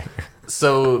Mick Jagger.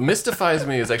 So "Mystifies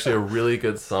Me" is actually a really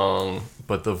good song,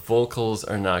 but the vocals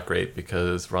are not great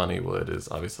because Ronnie Wood is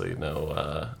obviously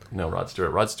no Rod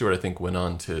Stewart. Rod Stewart, I think, went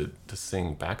on to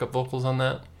sing backup vocals on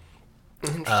that.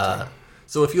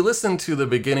 So if you listen to the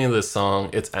beginning of this song,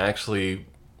 it's actually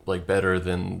like better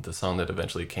than the song that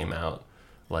eventually came out.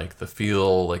 Like the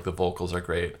feel, like the vocals are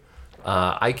great.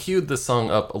 I queued this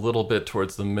song up a little bit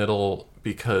towards the middle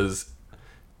because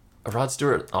Rod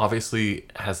Stewart obviously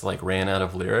has like ran out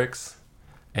of lyrics,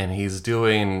 and he's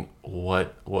doing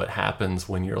what happens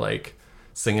when you're like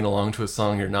singing along to a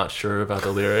song you're not sure about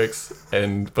the lyrics,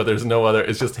 but there's no other,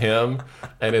 it's just him,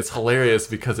 and it's hilarious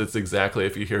because it's exactly,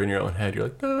 if you hear in your own head, you're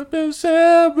like, and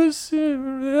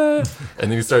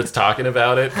then he starts talking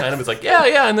about it, kind of, it's like,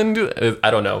 yeah, and then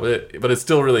I don't know, but it's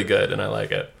still really good, and I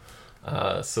like it.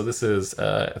 So this is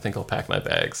I Think I'll Pack My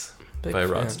Bags by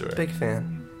Rod Stewart. Big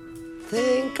fan.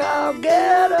 Think I'll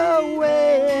get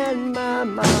away and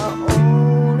mind my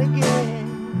own again.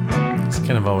 He's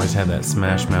kind of always had that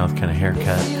smash mouth kind of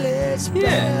haircut.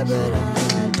 Yeah, but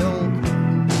I don't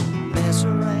mess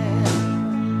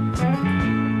around.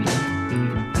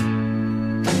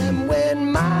 And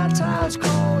when my time's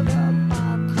called up,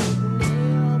 I could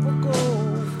never go.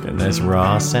 Got a nice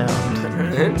raw sound.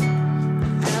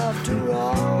 After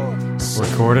all,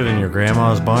 Recorded in your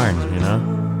grandma's barn, you know?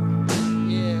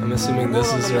 I'm assuming this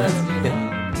is right. Yeah.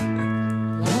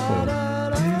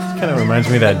 Kind of reminds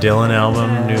me of that Dylan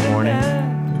album, New Morning.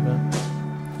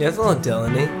 Yeah, it's a little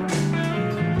Dylan-y.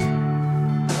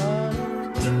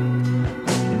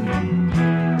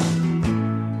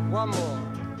 one more.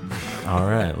 All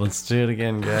right, let's do it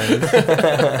again, guys.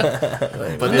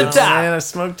 But it's, Man, I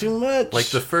smoked too much. like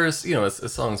the first, a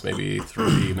song's maybe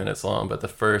 3 minutes long, but the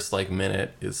first like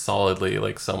minute is solidly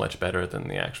like so much better than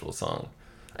the actual song.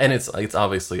 And it's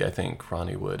obviously, I think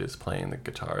Ronnie Wood is playing the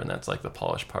guitar, and that's like the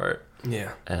polished part.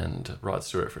 Yeah. And Rod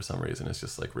Stewart, for some reason, is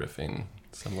just like riffing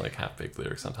some like half-baked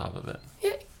lyrics on top of it.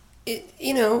 Yeah,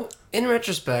 in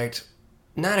retrospect,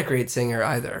 not a great singer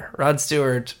either. Rod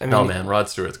Stewart. I mean, Oh man, Rod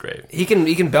Stewart's great. he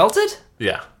can belt it.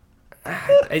 Yeah,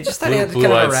 I just thought he had kind of a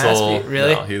Blue-Eyed raspy. Soul.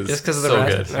 Really? No, he was Just because of the so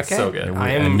raspy. good. He's Okay. so good.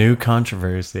 a new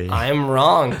controversy. I am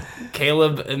wrong.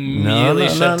 Caleb immediately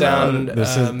shut down.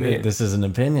 This is an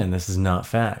opinion. This is not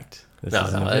fact. This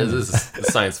is an opinion. This is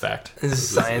science fact. This is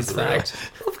science fact.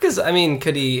 Well, because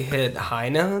could he hit high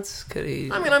notes? Could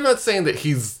he? I mean, I'm not saying that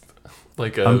he's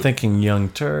Like I'm thinking Young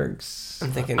Turks.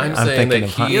 I'm thinking. I'm saying that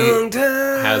thinking of he Young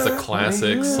Turks. has a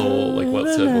classic soul, like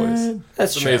What's That voice.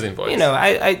 That's It's true. amazing voice. You know,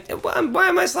 why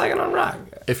am I slagging on rock?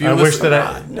 If you I wish listen,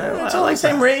 that it's all like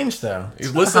same range though.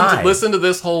 listen to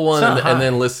this whole one not and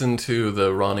then high. listen to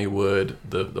the Ronnie Wood,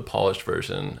 the polished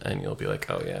version, and you'll be like,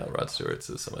 oh yeah, Rod Stewart's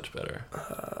is so much better.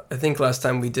 I think last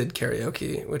time we did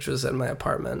karaoke, which was at my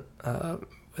apartment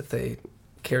with a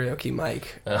karaoke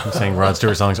mic. I'm saying Rod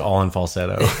Stewart songs all in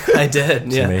falsetto. I did.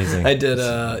 It's yeah, amazing. I did.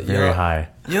 Very high.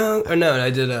 I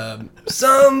did.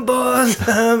 Some boys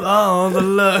have all the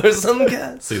love. Some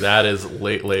guys. See, that is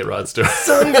late Rod Stewart.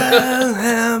 Some guys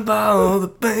have all the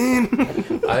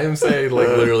pain. I am saying like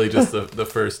literally just the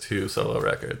first 2 solo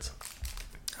records.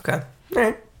 Okay. All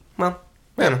right. Well.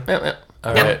 Yeah.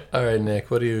 All right,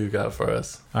 Nick, what do you got for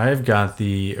us? I've got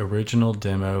the original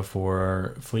demo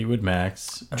for Fleetwood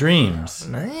Mac's Dreams.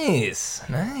 Nice.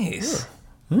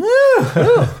 Woo!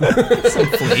 Some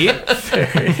Fleet.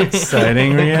 Very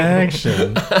exciting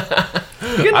reaction.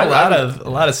 You're getting a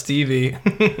lot of Stevie.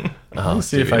 Oh, Let's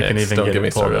see if I can even Don't get get it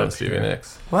me pulled started up on Stevie here.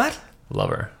 Nicks. What?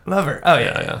 Lover. Lover. Oh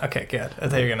yeah. Yeah. Okay, good. I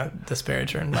thought you were gonna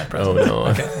disparage her in my presence. Oh no.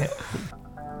 Okay.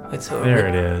 Yeah. It's There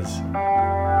it is.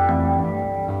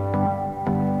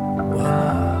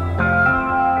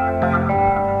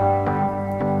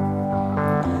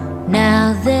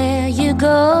 Now there you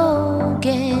go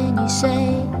again, you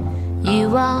say you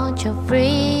want your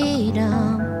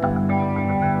freedom.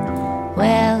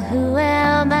 Well, who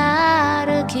am I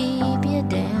to keep you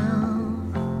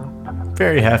down?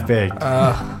 Very half-baked.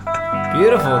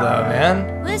 Beautiful though,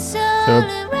 man. We're so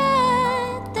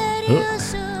right that you're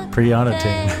so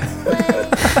Pre-auto-tune.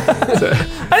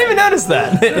 I didn't even notice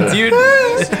that. It's you.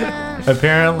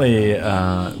 Apparently,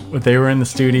 they were in the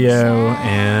studio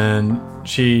and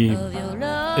she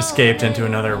escaped into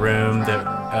another room that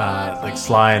like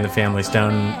Sly and the Family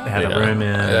Stone had a room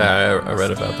in. Yeah, I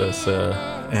read about this.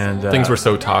 And things were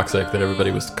so toxic that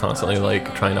everybody was constantly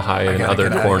like trying to hide in other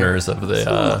corners of the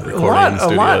recording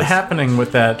studios. A lot happening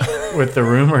with the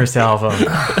Rumors album.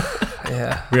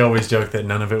 Yeah. We always joke that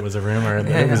none of it was a rumor.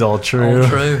 That it was all true.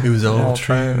 It was all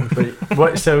true. But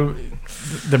what? So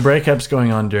the breakups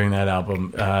going on during that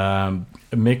album.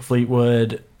 Mick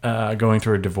Fleetwood going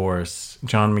through a divorce.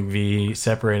 John McVie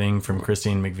separating from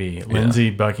Christine McVie. Lindsey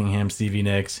Buckingham, Stevie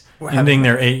Nicks ending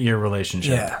their 8-year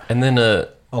relationship. Yeah. And then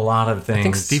a lot of things. I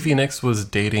think Stevie Nicks was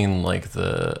dating like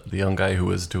the young guy who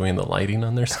was doing the lighting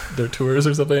on their tours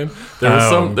or something. There was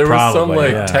some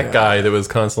tech guy that was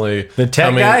constantly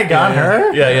guy got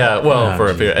her. Yeah. Well, for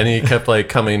a few, and he kept like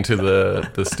coming to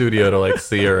the studio to like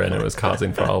see her, and it was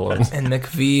causing problems. And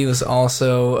McVie was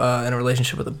also in a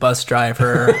relationship with a bus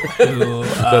driver. Who,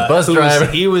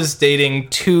 he was dating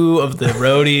 2 of the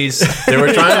roadies. They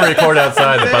were trying to record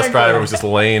outside. The bus driver was just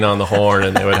laying on the horn,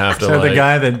 and they would have to. So the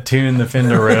guy that tuned the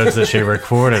Fender Rhodes that she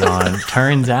recorded on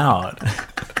turns out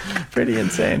pretty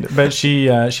insane. But she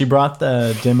brought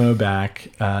the demo back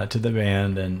to the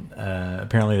band, and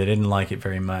apparently they didn't like it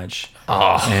very much.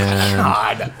 Oh, and,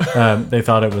 God. They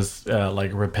thought it was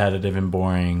like repetitive and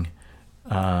boring.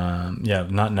 Not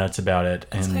nuts about it.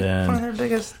 It's and like then one of their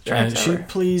biggest tracks she ever.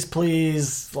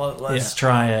 please let's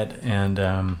try it.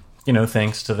 And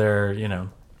thanks to their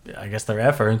I guess their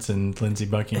efforts and Lindsey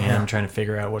Buckingham trying to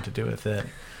figure out what to do with it.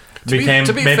 Became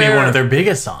maybe fair, one of their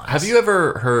biggest songs. Have you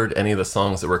ever heard any of the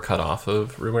songs that were cut off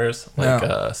of Rumors? Like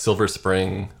No. Silver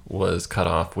Spring was cut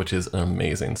off, which is an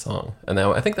amazing song. And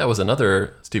now I think that was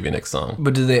another Stevie Nicks song.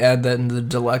 But did they add that in the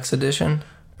deluxe edition?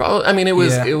 Probably. I mean, it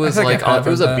was Yeah, it was I think like I have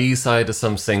it was heard a that. B-side to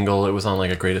some single. It was on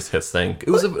like a greatest hits thing. It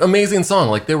was an amazing song.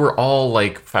 Like they were all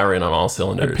like firing on all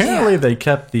cylinders. Apparently they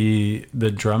kept the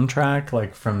drum track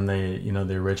like from the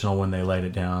the original when they laid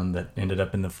it down that ended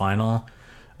up in the final.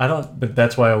 But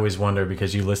that's why I always wonder,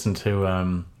 because you listen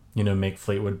to Mick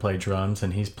Fleetwood play drums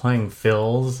and he's playing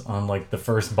fills on like the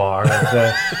first bar of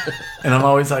the, and I'm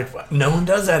always like, no one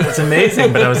does that. It's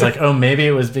amazing. But I was like, oh, maybe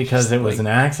it was because it was an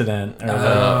accident.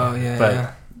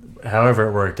 But however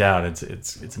it worked out,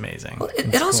 it's amazing. Well,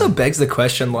 it also begs the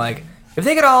question, like, if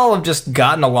they could all have just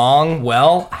gotten along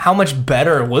well, how much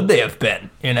better would they have been?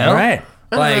 Right.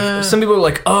 Like, some people are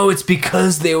like, oh, it's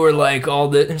because they were like all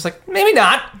the. And it's like, maybe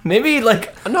not. Maybe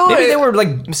they were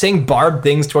like saying barbed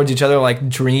things towards each other, like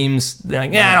dreams. They're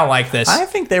like, yeah, I don't like this. I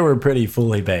think they were pretty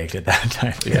fully baked at that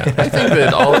time. Yeah, I think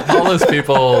that all those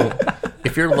people,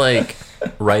 if you're like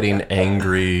writing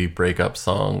angry breakup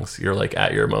songs, you're like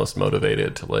at your most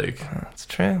motivated to like. That's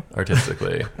true.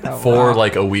 Artistically for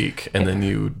like a week, and then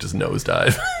you just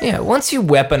nosedive. Yeah, once you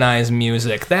weaponize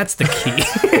music, that's the key.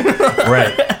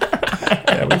 Right.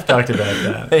 Yeah, we've talked about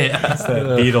that. Yeah. It's that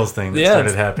Beatles thing that Yeah, started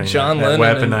it's happening. John that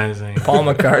Lennon weaponizing. and Paul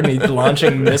McCartney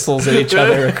launching missiles at each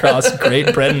other across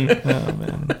Great Britain. Oh,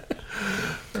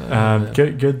 man.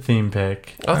 Good theme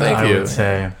pick. Oh, thank I you. would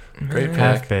say Great pick.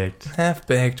 half baked. Half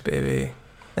baked, baby.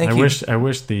 Thank I you. wish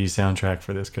the soundtrack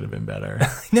for this could have been better.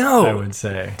 No, I would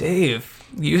say. Dave,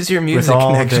 use your With music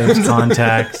all connections. those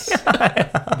contacts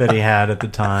that he had at the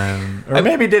time, or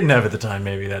maybe didn't have at the time.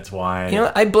 Maybe that's why. You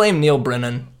know, I blame Neil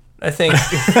Brennan. I think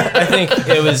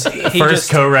it was First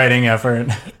co-writing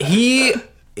effort. He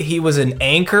was an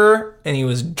anchor and he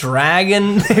was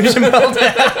dragging Dave Chappelle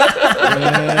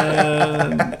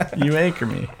down. You anchor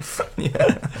me.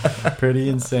 Yeah. Pretty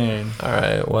insane. All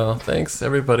right. Well, thanks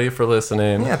everybody for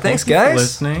listening. Yeah, thanks Thank you for guys.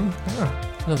 listening.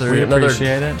 Another, We another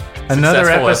appreciate it. Another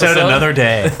successful episode, another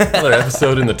day. Another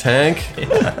episode in the tank.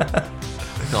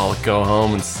 I'll go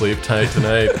home and sleep tight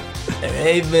tonight.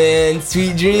 Hey man,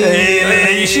 sweet dreams. Hey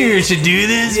man, you sure you should do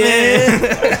this, man?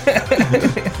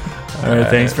 All right,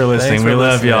 thanks for listening. Thanks for we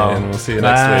love listening. y'all. We'll see you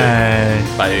Bye. next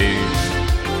week. Bye.